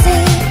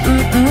jealousy.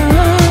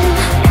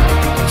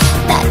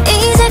 나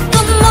이제 껏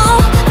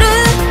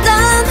모르던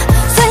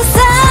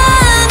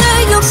세상을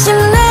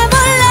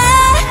욕심내볼래.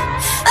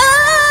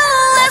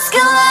 Let's go.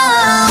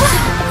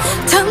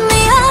 더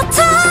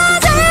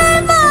미어터질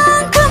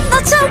만큼 더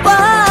채워.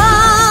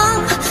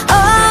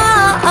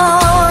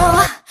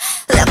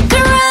 Look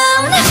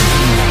around.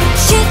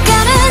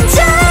 시간은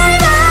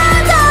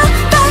짧아도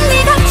빨리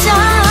가죠.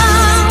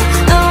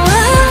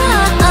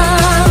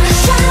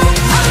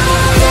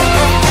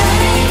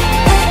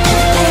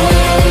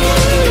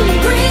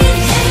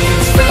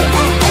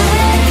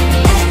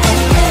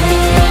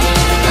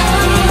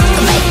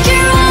 Make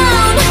your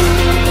own.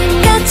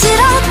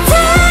 까칠하대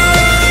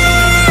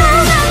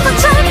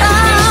것처럼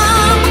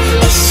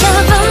이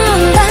샵은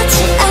닿지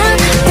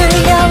않을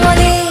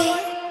영원히.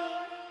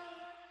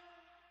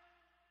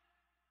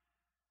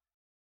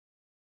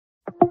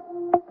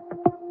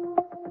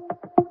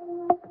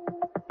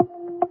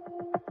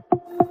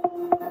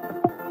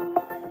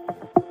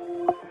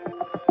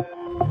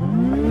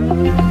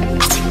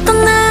 아직도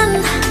난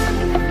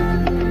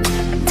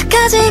더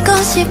가지고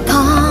싶어.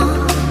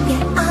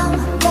 Yeah, I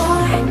want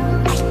more.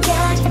 I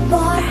got it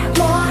more,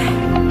 more.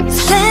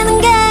 설레는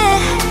게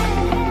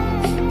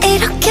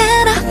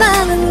이렇게나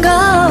많은 걸.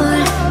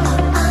 Oh,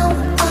 oh,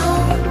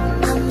 oh,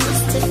 I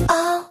must have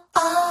all.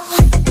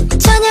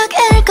 저녁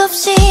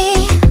 7시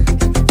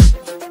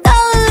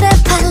노을의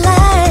팔레트.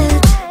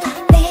 I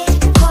need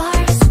a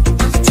course.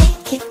 I'll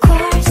take it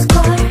course,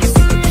 course.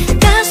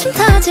 가슴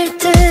터질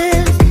듯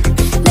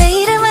내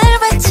이름을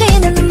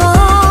외치는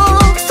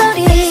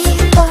목소리.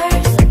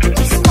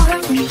 It's more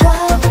than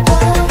love.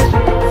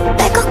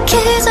 빼곡히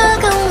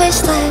적은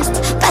wishlist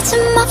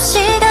빠짐없이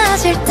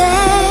가질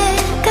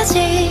때까지.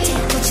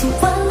 What you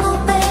want, no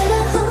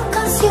matter who,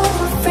 'cause you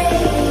were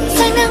free.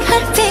 설명할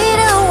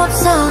필요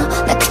없어.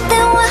 나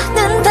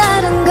그때와는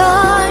다른 걸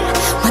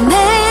원해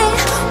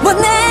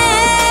원해.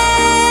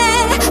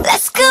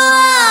 Let's go.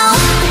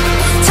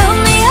 저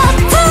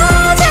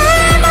미어터질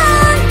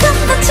만큼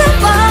더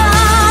채워.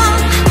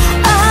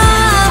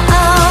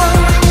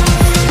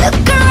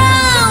 Look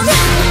around.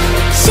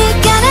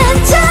 시간은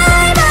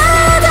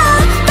짧아도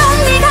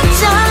빨리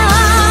가죠.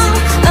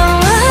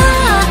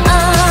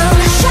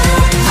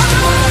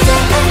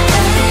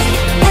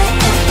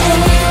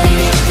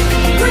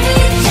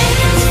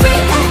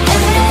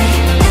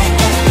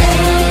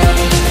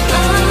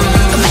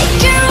 Make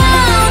your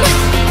own.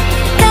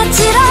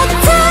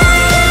 까칠하대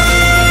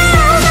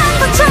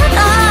것처럼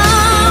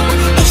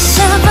이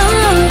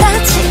샵은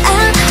닿지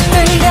않을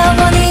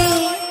영원히.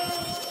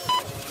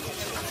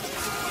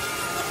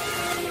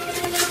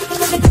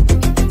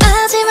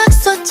 마지막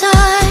소절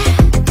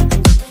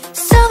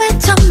소외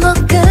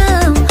목음.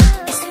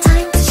 It's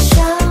time to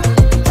show.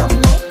 Don't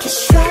make it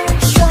sure,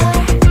 sure.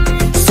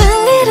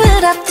 승리를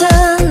앞둔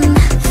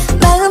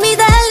마음이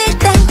달릴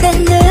땐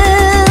떼는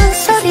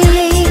소리.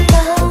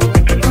 Go,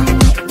 don't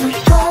make me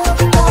go.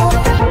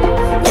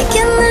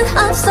 내게는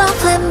없어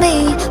plan B.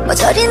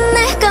 모조리 내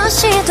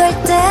것이 될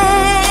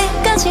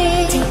때까지.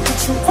 What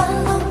you want,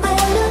 no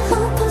matter who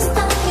puts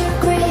down your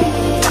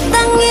grade.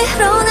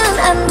 적당히로는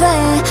안 돼.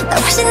 나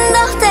훨씬 더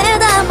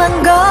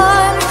대담한 걸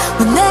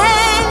원해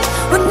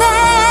원해.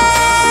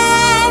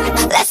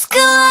 Let's go.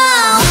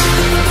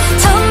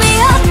 저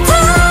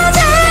미어터질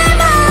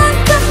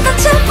만큼 더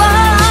채워.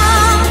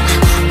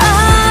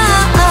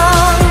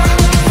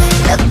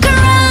 Look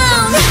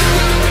around.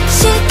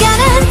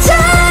 시간은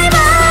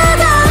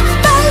짧아도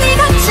빨리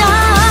가죠.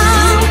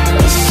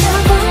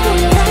 미쳐도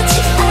끝나지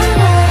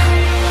않아.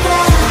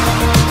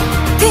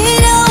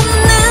 필요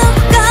없는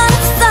건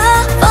없어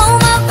for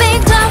my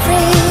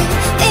victory.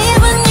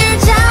 Even your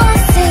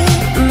jealousy.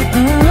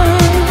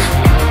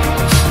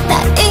 나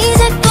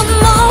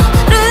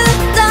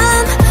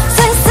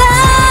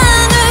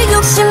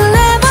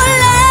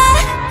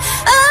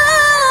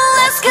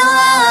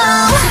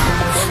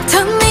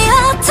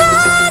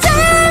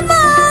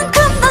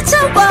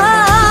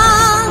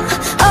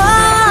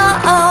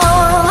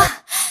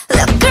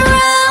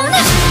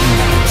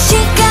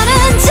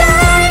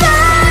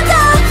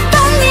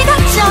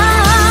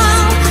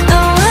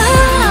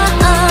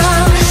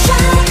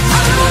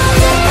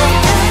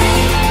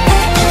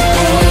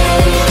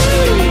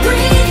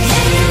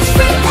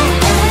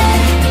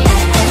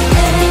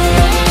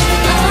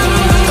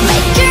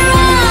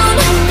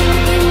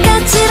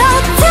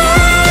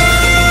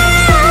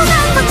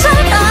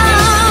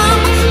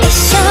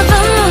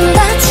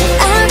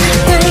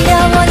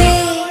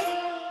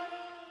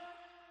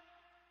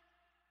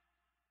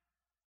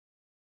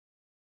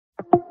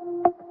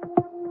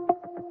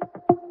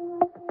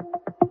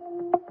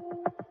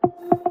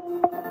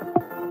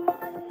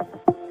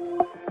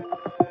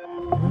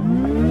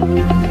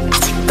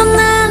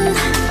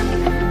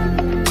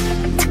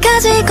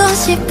가지고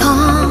싶어.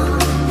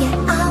 Yeah,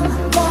 I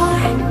want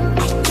more,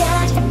 I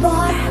got it,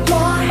 more.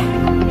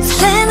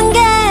 설레는 게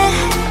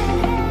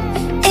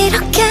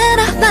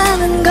이렇게나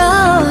많은 걸.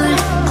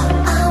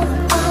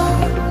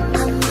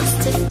 I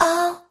must have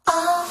all.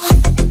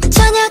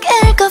 저녁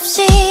 7시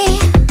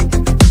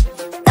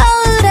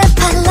노을의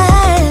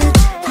팔레트.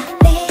 I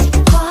need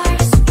a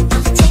course,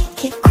 I'll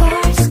take it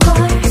course.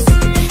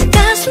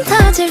 가슴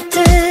터질 듯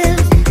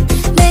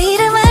내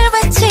이름을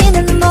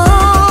외치는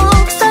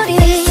목소리.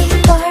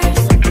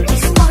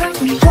 It's more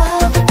than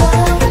love.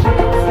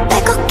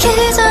 빼곡히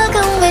적은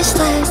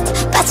wishlist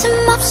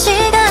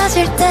빠짐없이 가질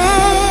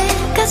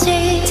때까지.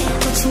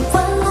 What you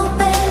want, no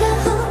matter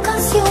who,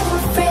 cause you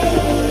were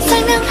free.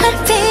 설명할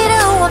필요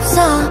없어.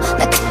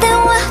 나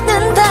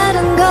그때와는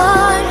다른 걸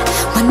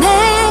원해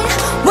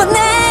원해.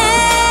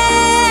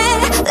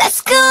 Let's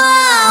go.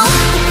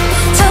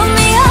 Tell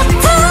me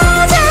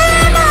어떠질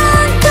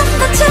만큼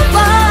더 채워.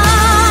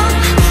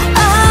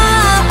 Oh,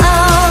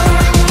 oh.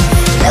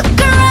 Look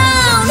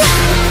around.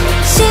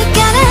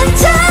 시간은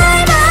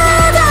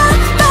잘마다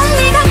빨리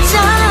가죠.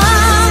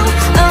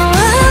 Oh,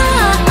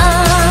 oh,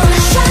 oh.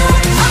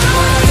 Shine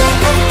all day,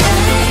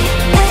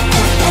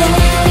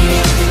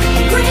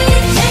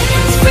 breathe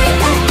in free.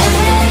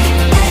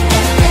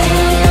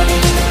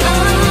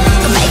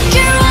 Make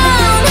your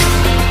own.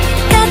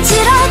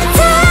 까칠하다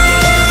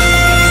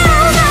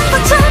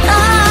것처럼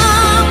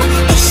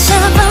이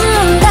샵은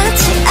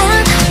닿지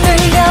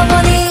않으려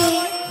보니.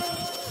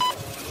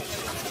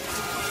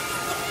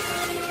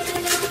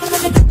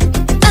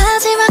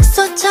 마지막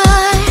소절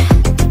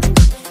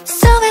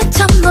소외 첫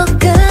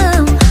모금.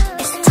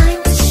 It's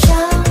time to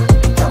show,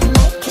 don't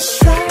make it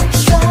sure.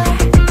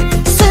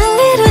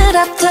 승리를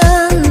앞둔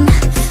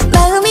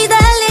마음이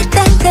달릴 땐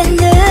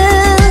떼는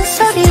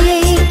소리.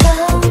 Go,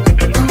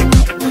 don't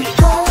make me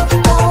go.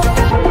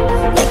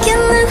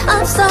 내게는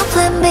없어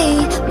plan B.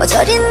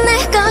 모조리 내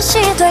것이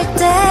될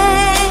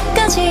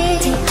때까지.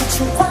 What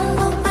you want,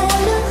 no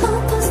matter who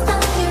puts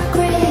down your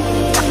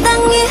grade.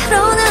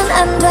 적당히로는 안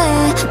돼.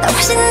 나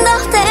훨씬 더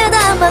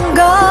대담한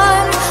걸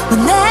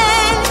원해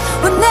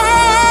원해.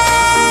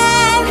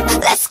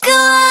 Let's go.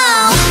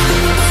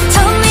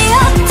 Tell me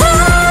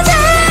어떠질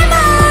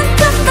만큼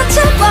더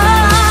채워.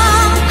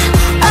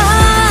 Oh,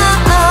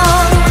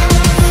 oh.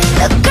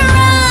 Look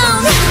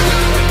around.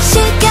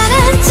 시간은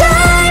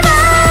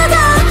잘마다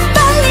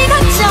빨리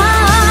가죠.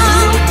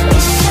 이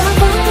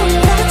샵은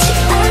닿지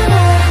않아.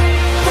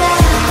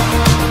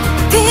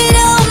 필요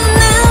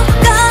없는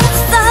건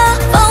없어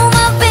for my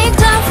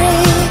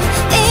victory.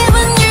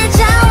 Even your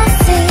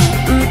jealousy.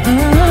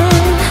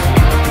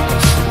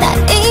 나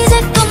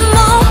이제껏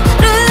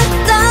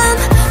모르던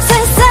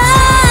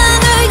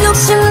세상을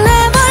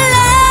욕심내볼래.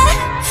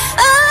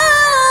 Oh,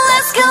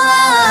 let's go.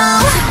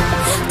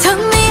 Tell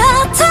me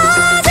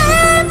어떠질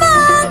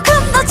만큼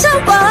더 채워.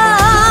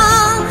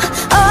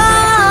 Oh,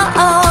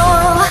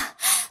 oh.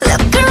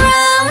 Look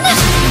around.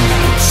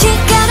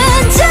 시간은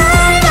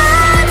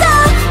잘마다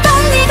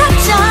빨리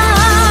가죠.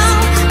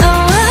 Oh,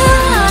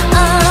 oh,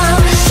 oh.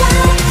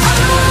 Shine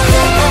all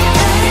day,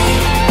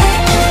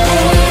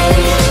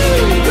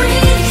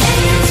 breathe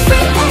in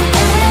free.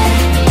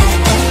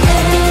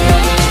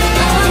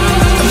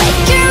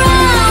 Make your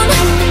own.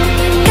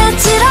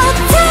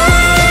 까칠하다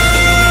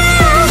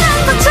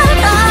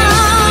것처럼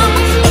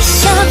이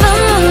샵은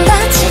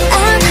닿지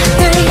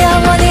않으려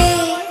보니.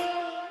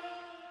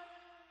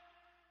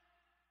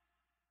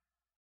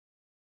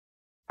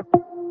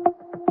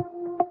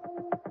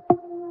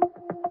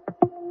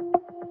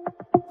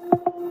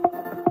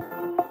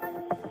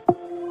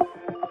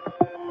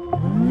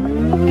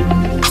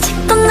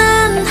 아직도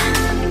난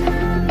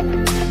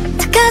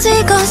다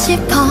가지고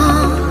싶어.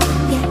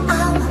 Yeah, I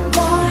want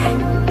more,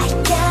 I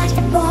got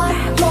it, more.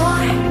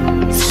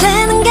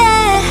 설레는 게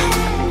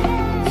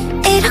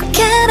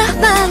이렇게나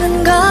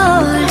많은 걸.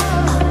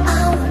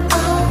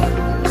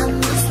 I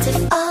must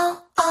have all.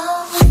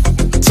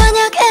 저녁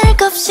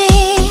 7시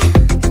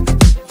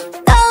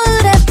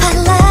노을의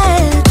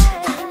팔레트.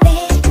 I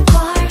need a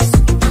course,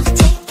 I'll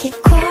take it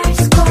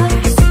course.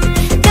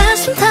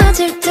 가슴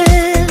터질 듯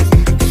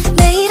내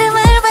이름을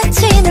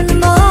외치는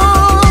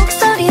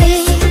목소리.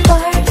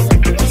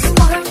 It's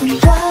more than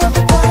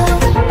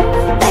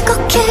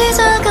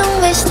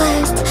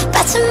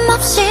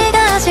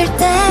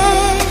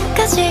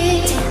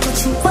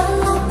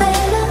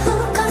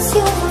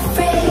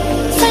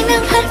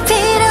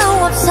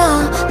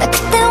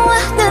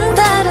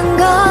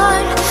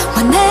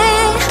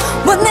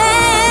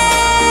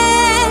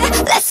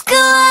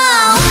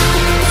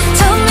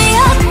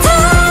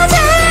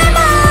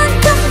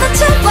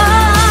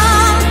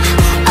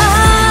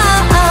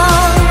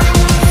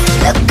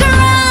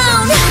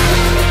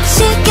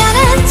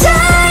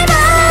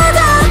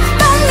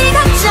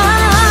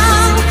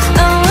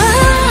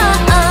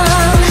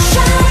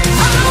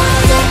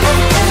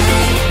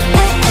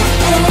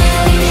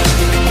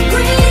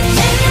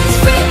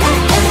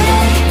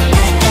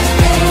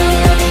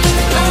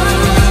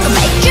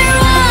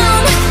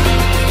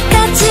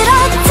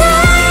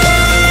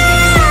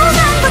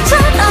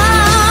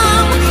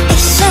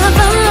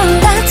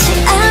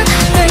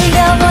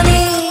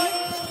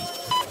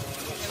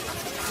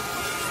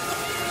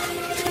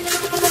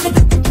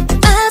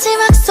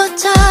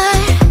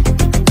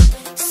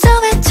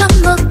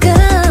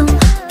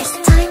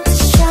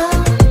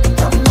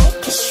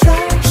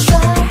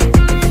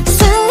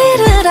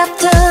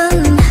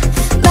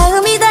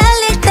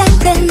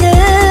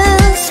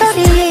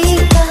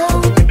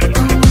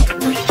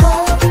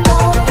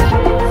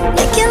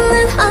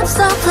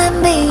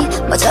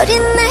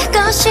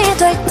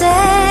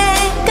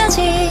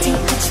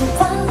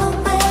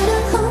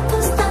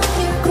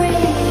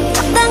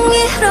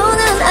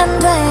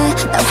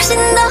훨씬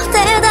더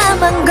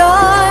대담한 걸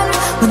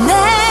원해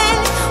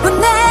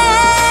원해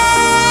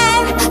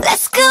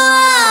Let's go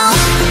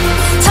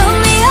더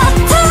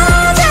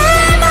미어터질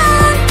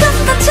만큼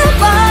더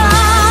채워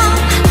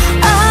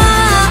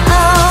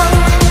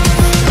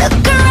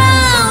Look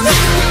around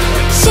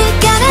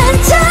시간은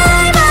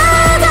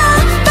잘마다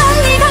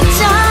빨리 가죠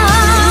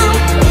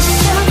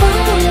미션은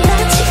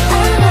나지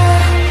않아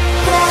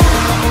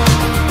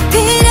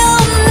필요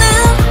없는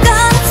건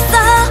없어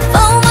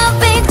For my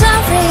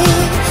victory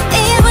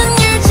Even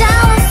your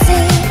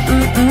jealousy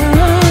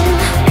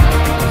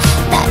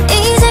나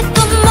이제 또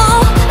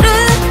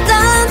모르던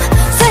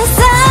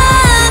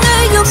세상을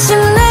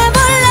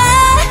욕심내볼래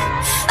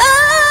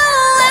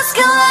Let's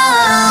go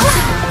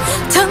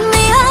더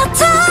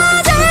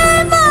미어터질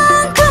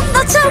만큼 더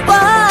채워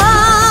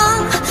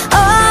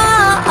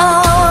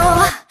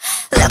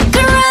Look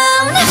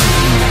around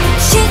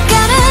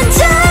시간은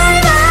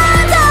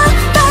잘마다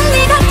빨리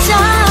가죠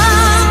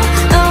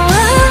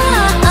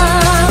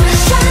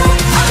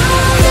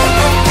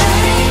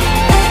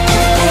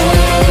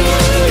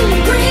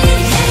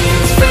Breathe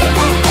hands free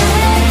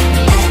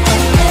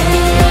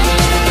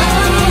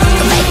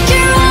Make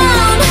your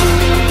own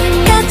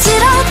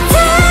까칠하게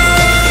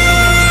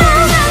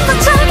난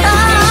것처럼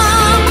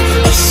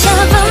이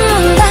샵은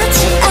문 닫지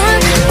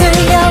않을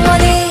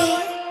영원히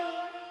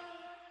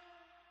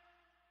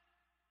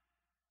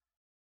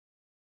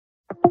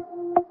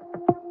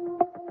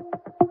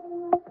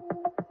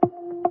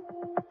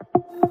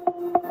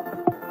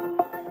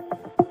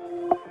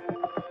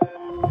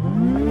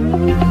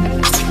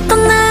아직도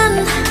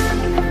난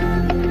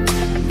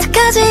더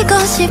가지고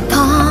싶어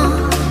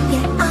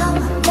Yeah, I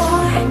want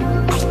more.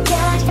 I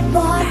got it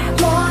more,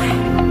 more.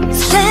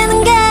 설레는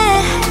게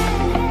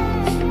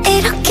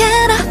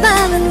이렇게나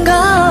많은 걸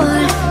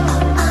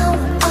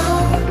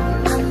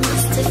I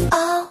must have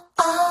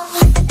all.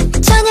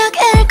 저녁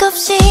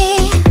 7시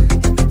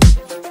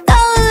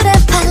노을의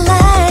팔레트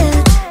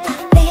I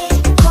need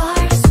a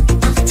course.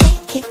 I'll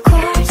take it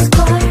course.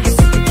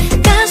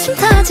 가슴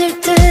터질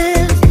듯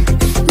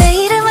내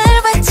이름을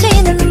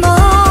외치는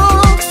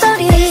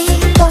목소리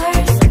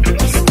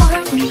It's more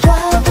than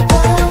love.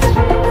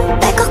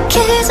 빼곡히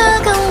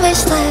적은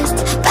wishlist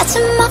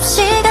빠짐없이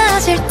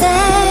가질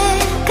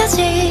때까지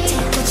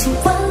But you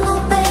want no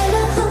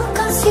matter who,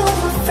 'cause you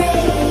were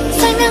free.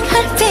 설명할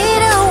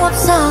필요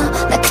없어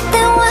나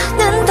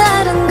그때와는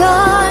다른 걸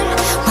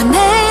원해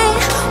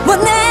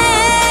원해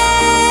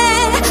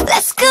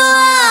Let's go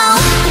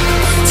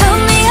더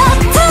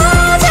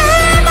미어터질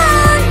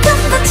만큼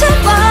더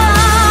채워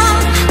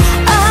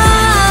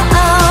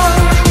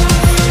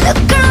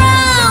Look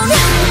around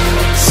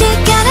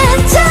시간은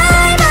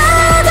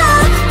잘마다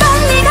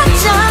빨리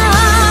가죠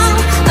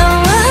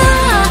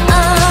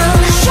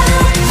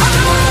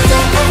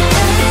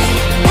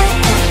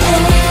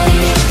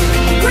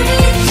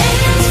Breathe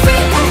hands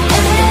free.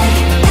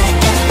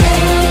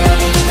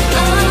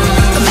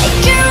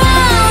 Make your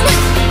own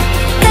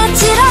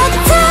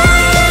까칠하게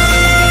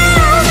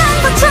난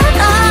것처럼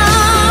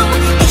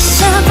이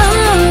샵은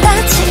문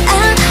닫지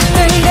않을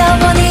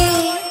영원히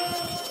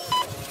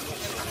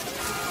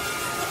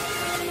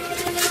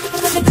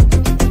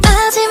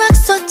마지막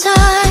소절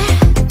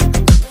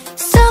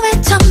소외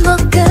첫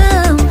녹음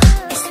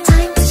It's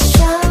time to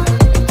show.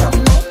 Don't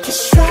make it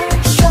sure.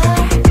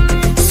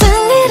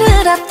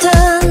 승리를 앞둔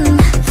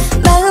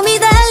마음이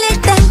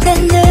달릴 땐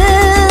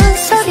떼는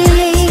소리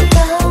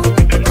Go.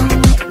 Don't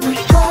make me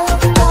go.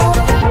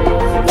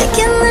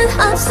 내게는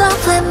없어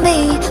plan B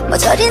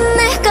모조리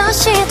내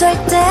것이 될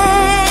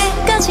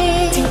때까지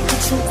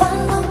But you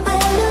want no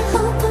matter who,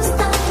 puts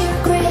down your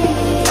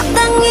grade.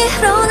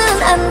 적당히로는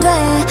안 돼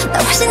나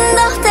훨씬 더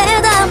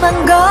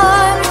대담한 걸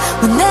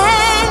원해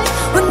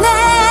원해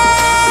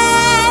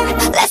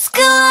Let's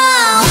go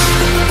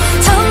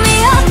더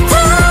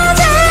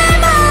미어터질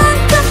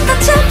만큼 더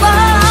채워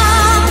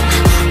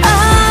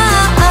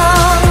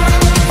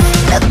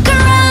Look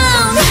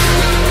around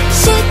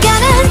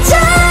시간은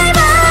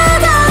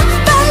잘마다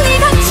빨리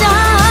가죠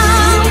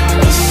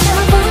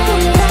미션은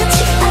나지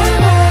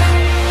않아.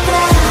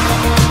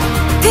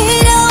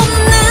 필요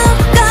없는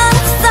건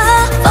없어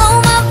For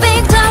my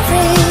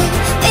victory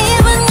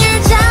Even your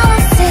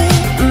jealousy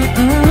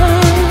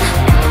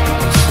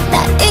나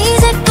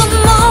이제 또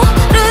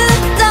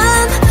모르던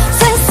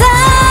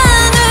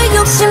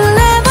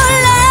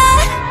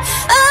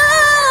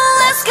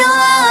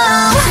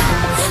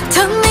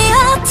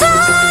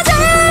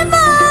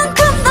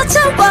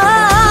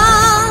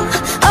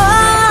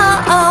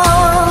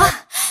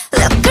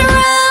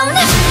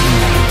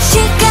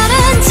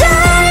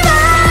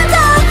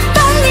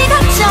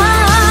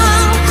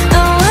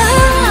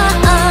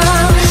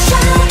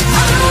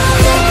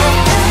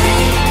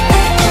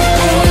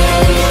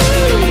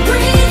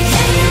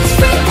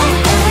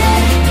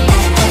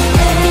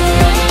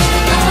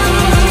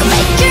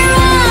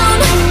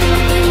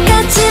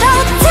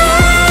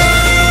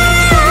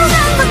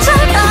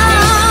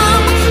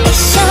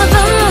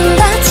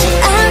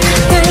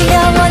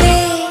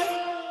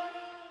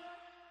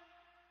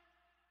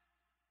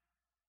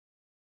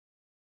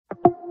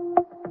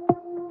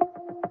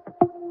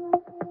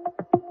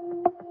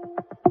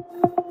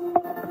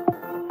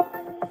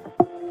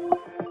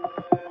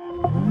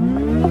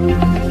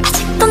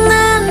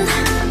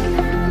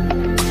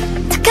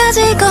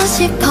가지고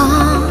싶어.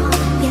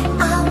 Yeah,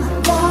 I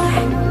want more,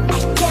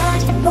 I got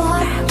it,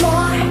 more,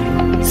 more.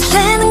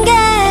 설레는 게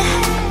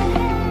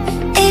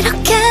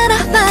이렇게나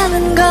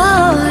많은 걸.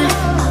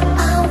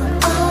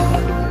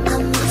 I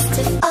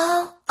must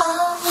have,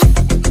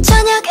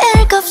 저녁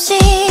 7시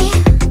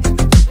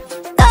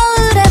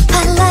노을의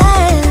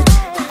팔레트.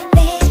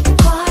 baby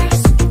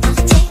course,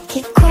 I'll take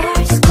it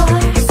course,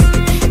 course.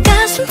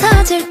 가슴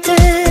터질 듯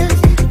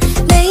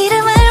내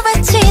이름을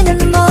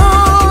외치는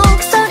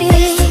목소리.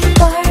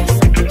 Birth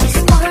is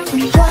more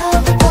than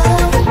love,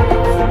 love.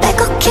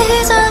 빼곡히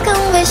적은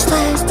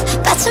wishlist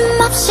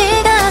빠짐없이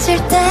가질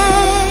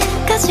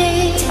때까지.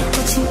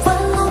 What you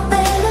want, no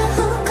matter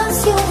who, 'cause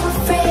you are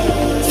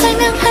free.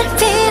 설명할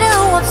필요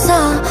없어.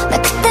 나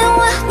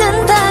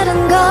그때와는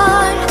다른 걸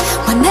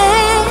원해,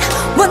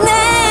 원해.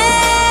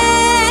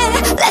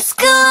 Let's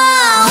go.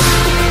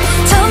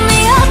 Tell me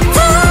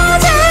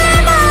어떠질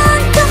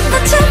만큼 더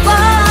채워.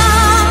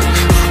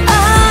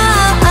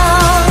 Oh,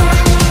 oh.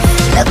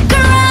 Look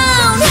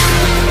around.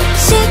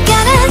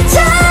 시간은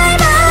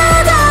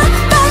잘마다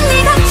빨리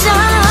가죠.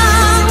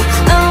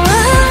 Oh,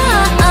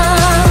 oh,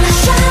 oh.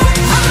 Shine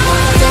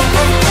all day,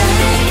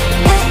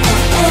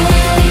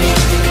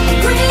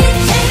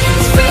 breathe in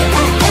free,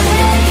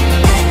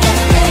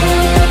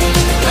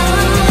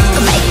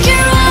 Make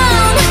your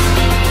own.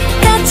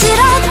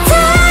 까칠하다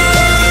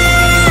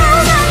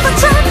난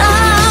것처럼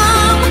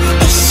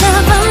이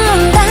샵은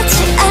문 닫지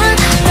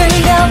않아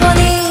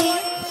돌려보니.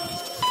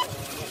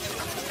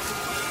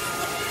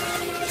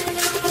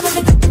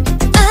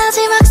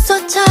 마지막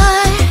소절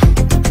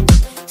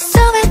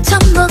소의 첫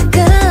녹음.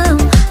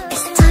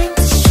 It's time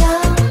to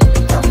show,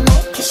 don't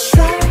make it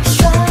sure,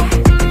 sure.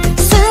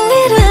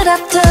 승리를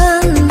앞둔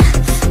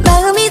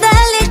마음이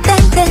달릴 땐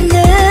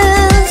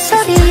떼는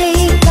소리.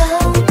 Go,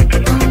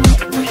 don't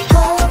make me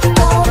hold,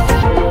 hold.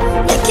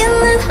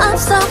 내게는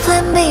없어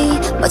plan B.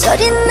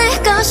 모조리 내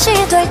것이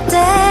될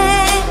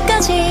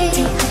때까지.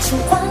 What you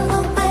want, no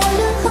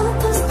matter who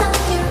puts down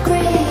your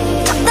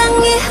grade.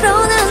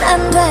 적당히로는 안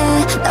돼.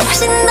 나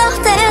훨씬 더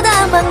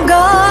대담한 걸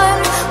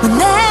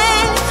원해,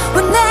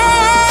 원해.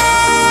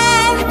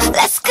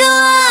 Let's go.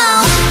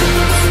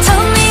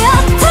 Tell me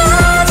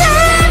어떠질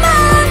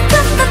만큼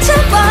더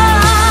채워.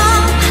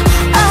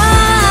 Oh,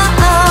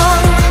 oh.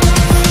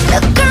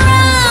 Look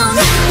around.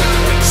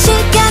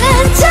 시간은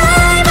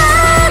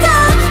잘마다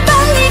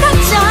빨리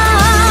가죠.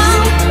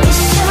 이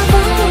샵은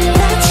문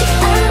닫지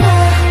않아.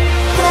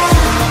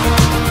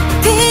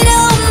 필요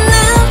없는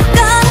건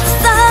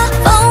없어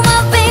for my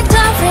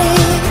victory.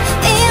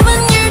 Even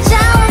your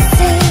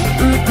jealousy.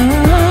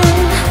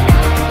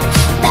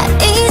 나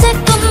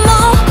이제껏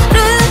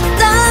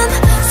모르던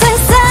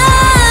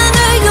세상을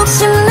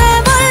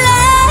욕심내볼래.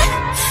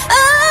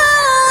 Oh,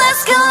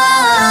 let's go.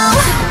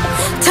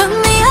 Tell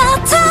me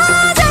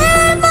어떠질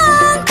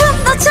만큼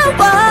더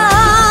채워.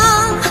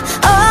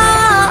 Oh,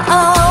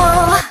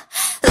 oh.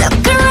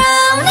 Look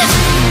around.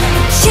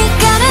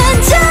 시간은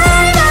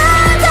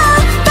잘마다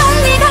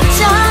빨리 가죠.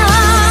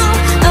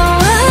 Oh,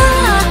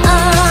 oh,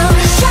 oh.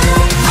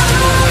 Shine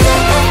all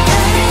day,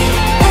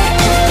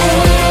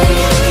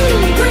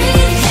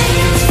 breathe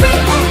in free,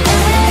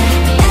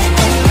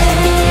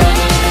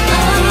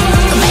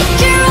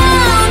 Make your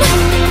own.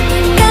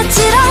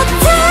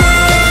 까칠하다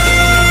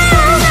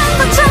난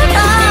것처럼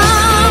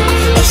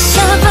이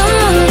샵은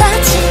문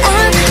닫지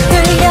않아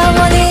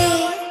돌려보니.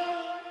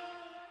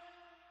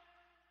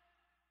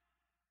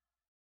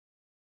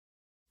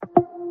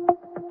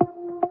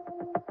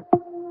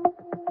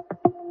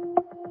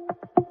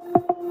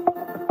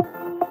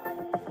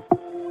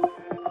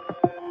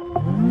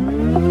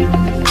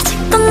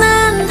 아직도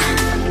난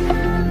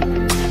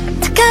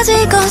더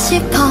가지고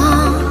싶어.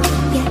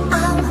 yeah, I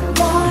want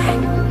more,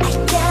 I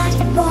got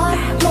it, more,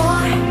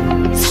 more.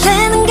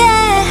 설레는 게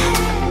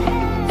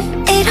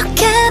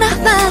이렇게나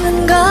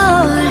많은 걸.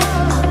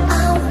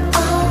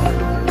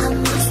 I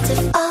must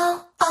have,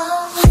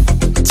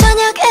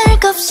 저녁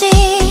 7시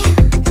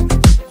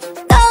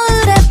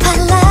노을의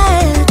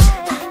팔레트.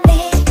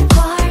 baby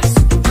course,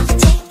 I'll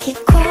take it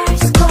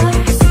course,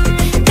 course.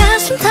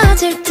 가슴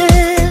터질 듯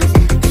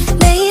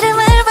내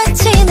이름을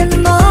외치는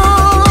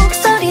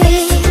목소리.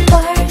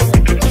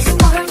 Birth is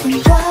more than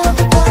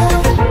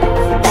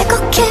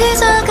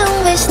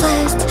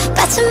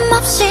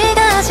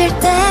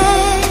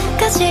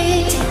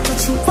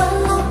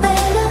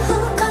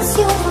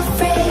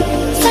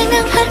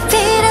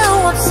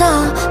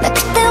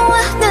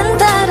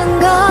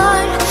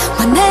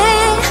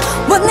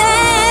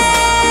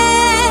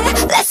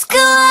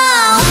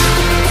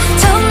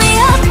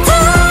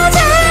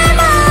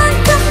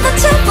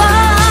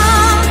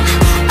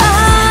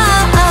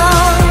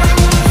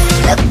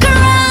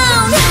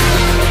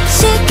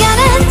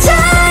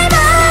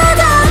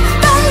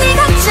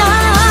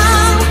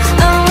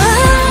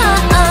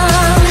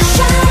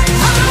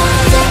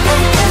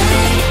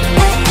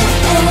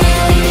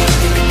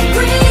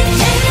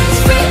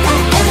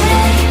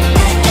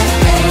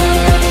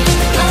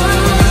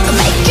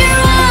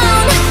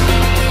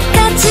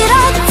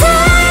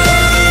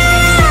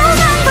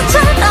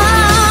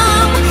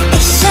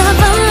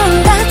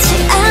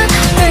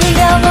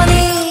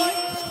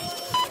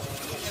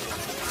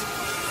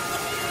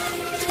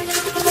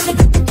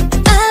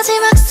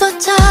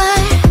계절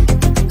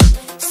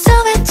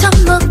소외 첫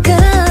모금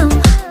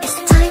It's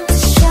time to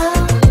show.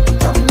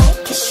 Don't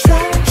make it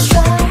sure,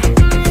 sure.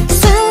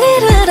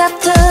 승리를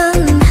앞둔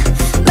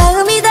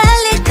마음이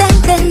달릴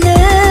땐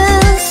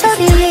떼는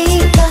소리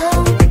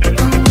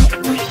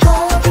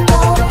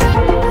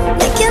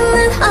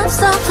내게는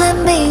없어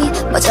plan B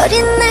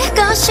모조리 내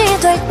것이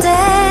될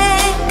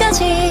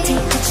때까지 Do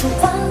what you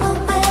want, no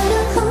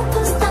matter who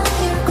puts down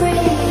your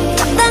grade.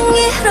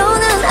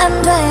 적당히로는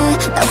안 돼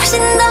나 훨씬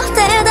더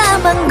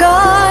대담한 걸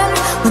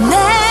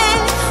원해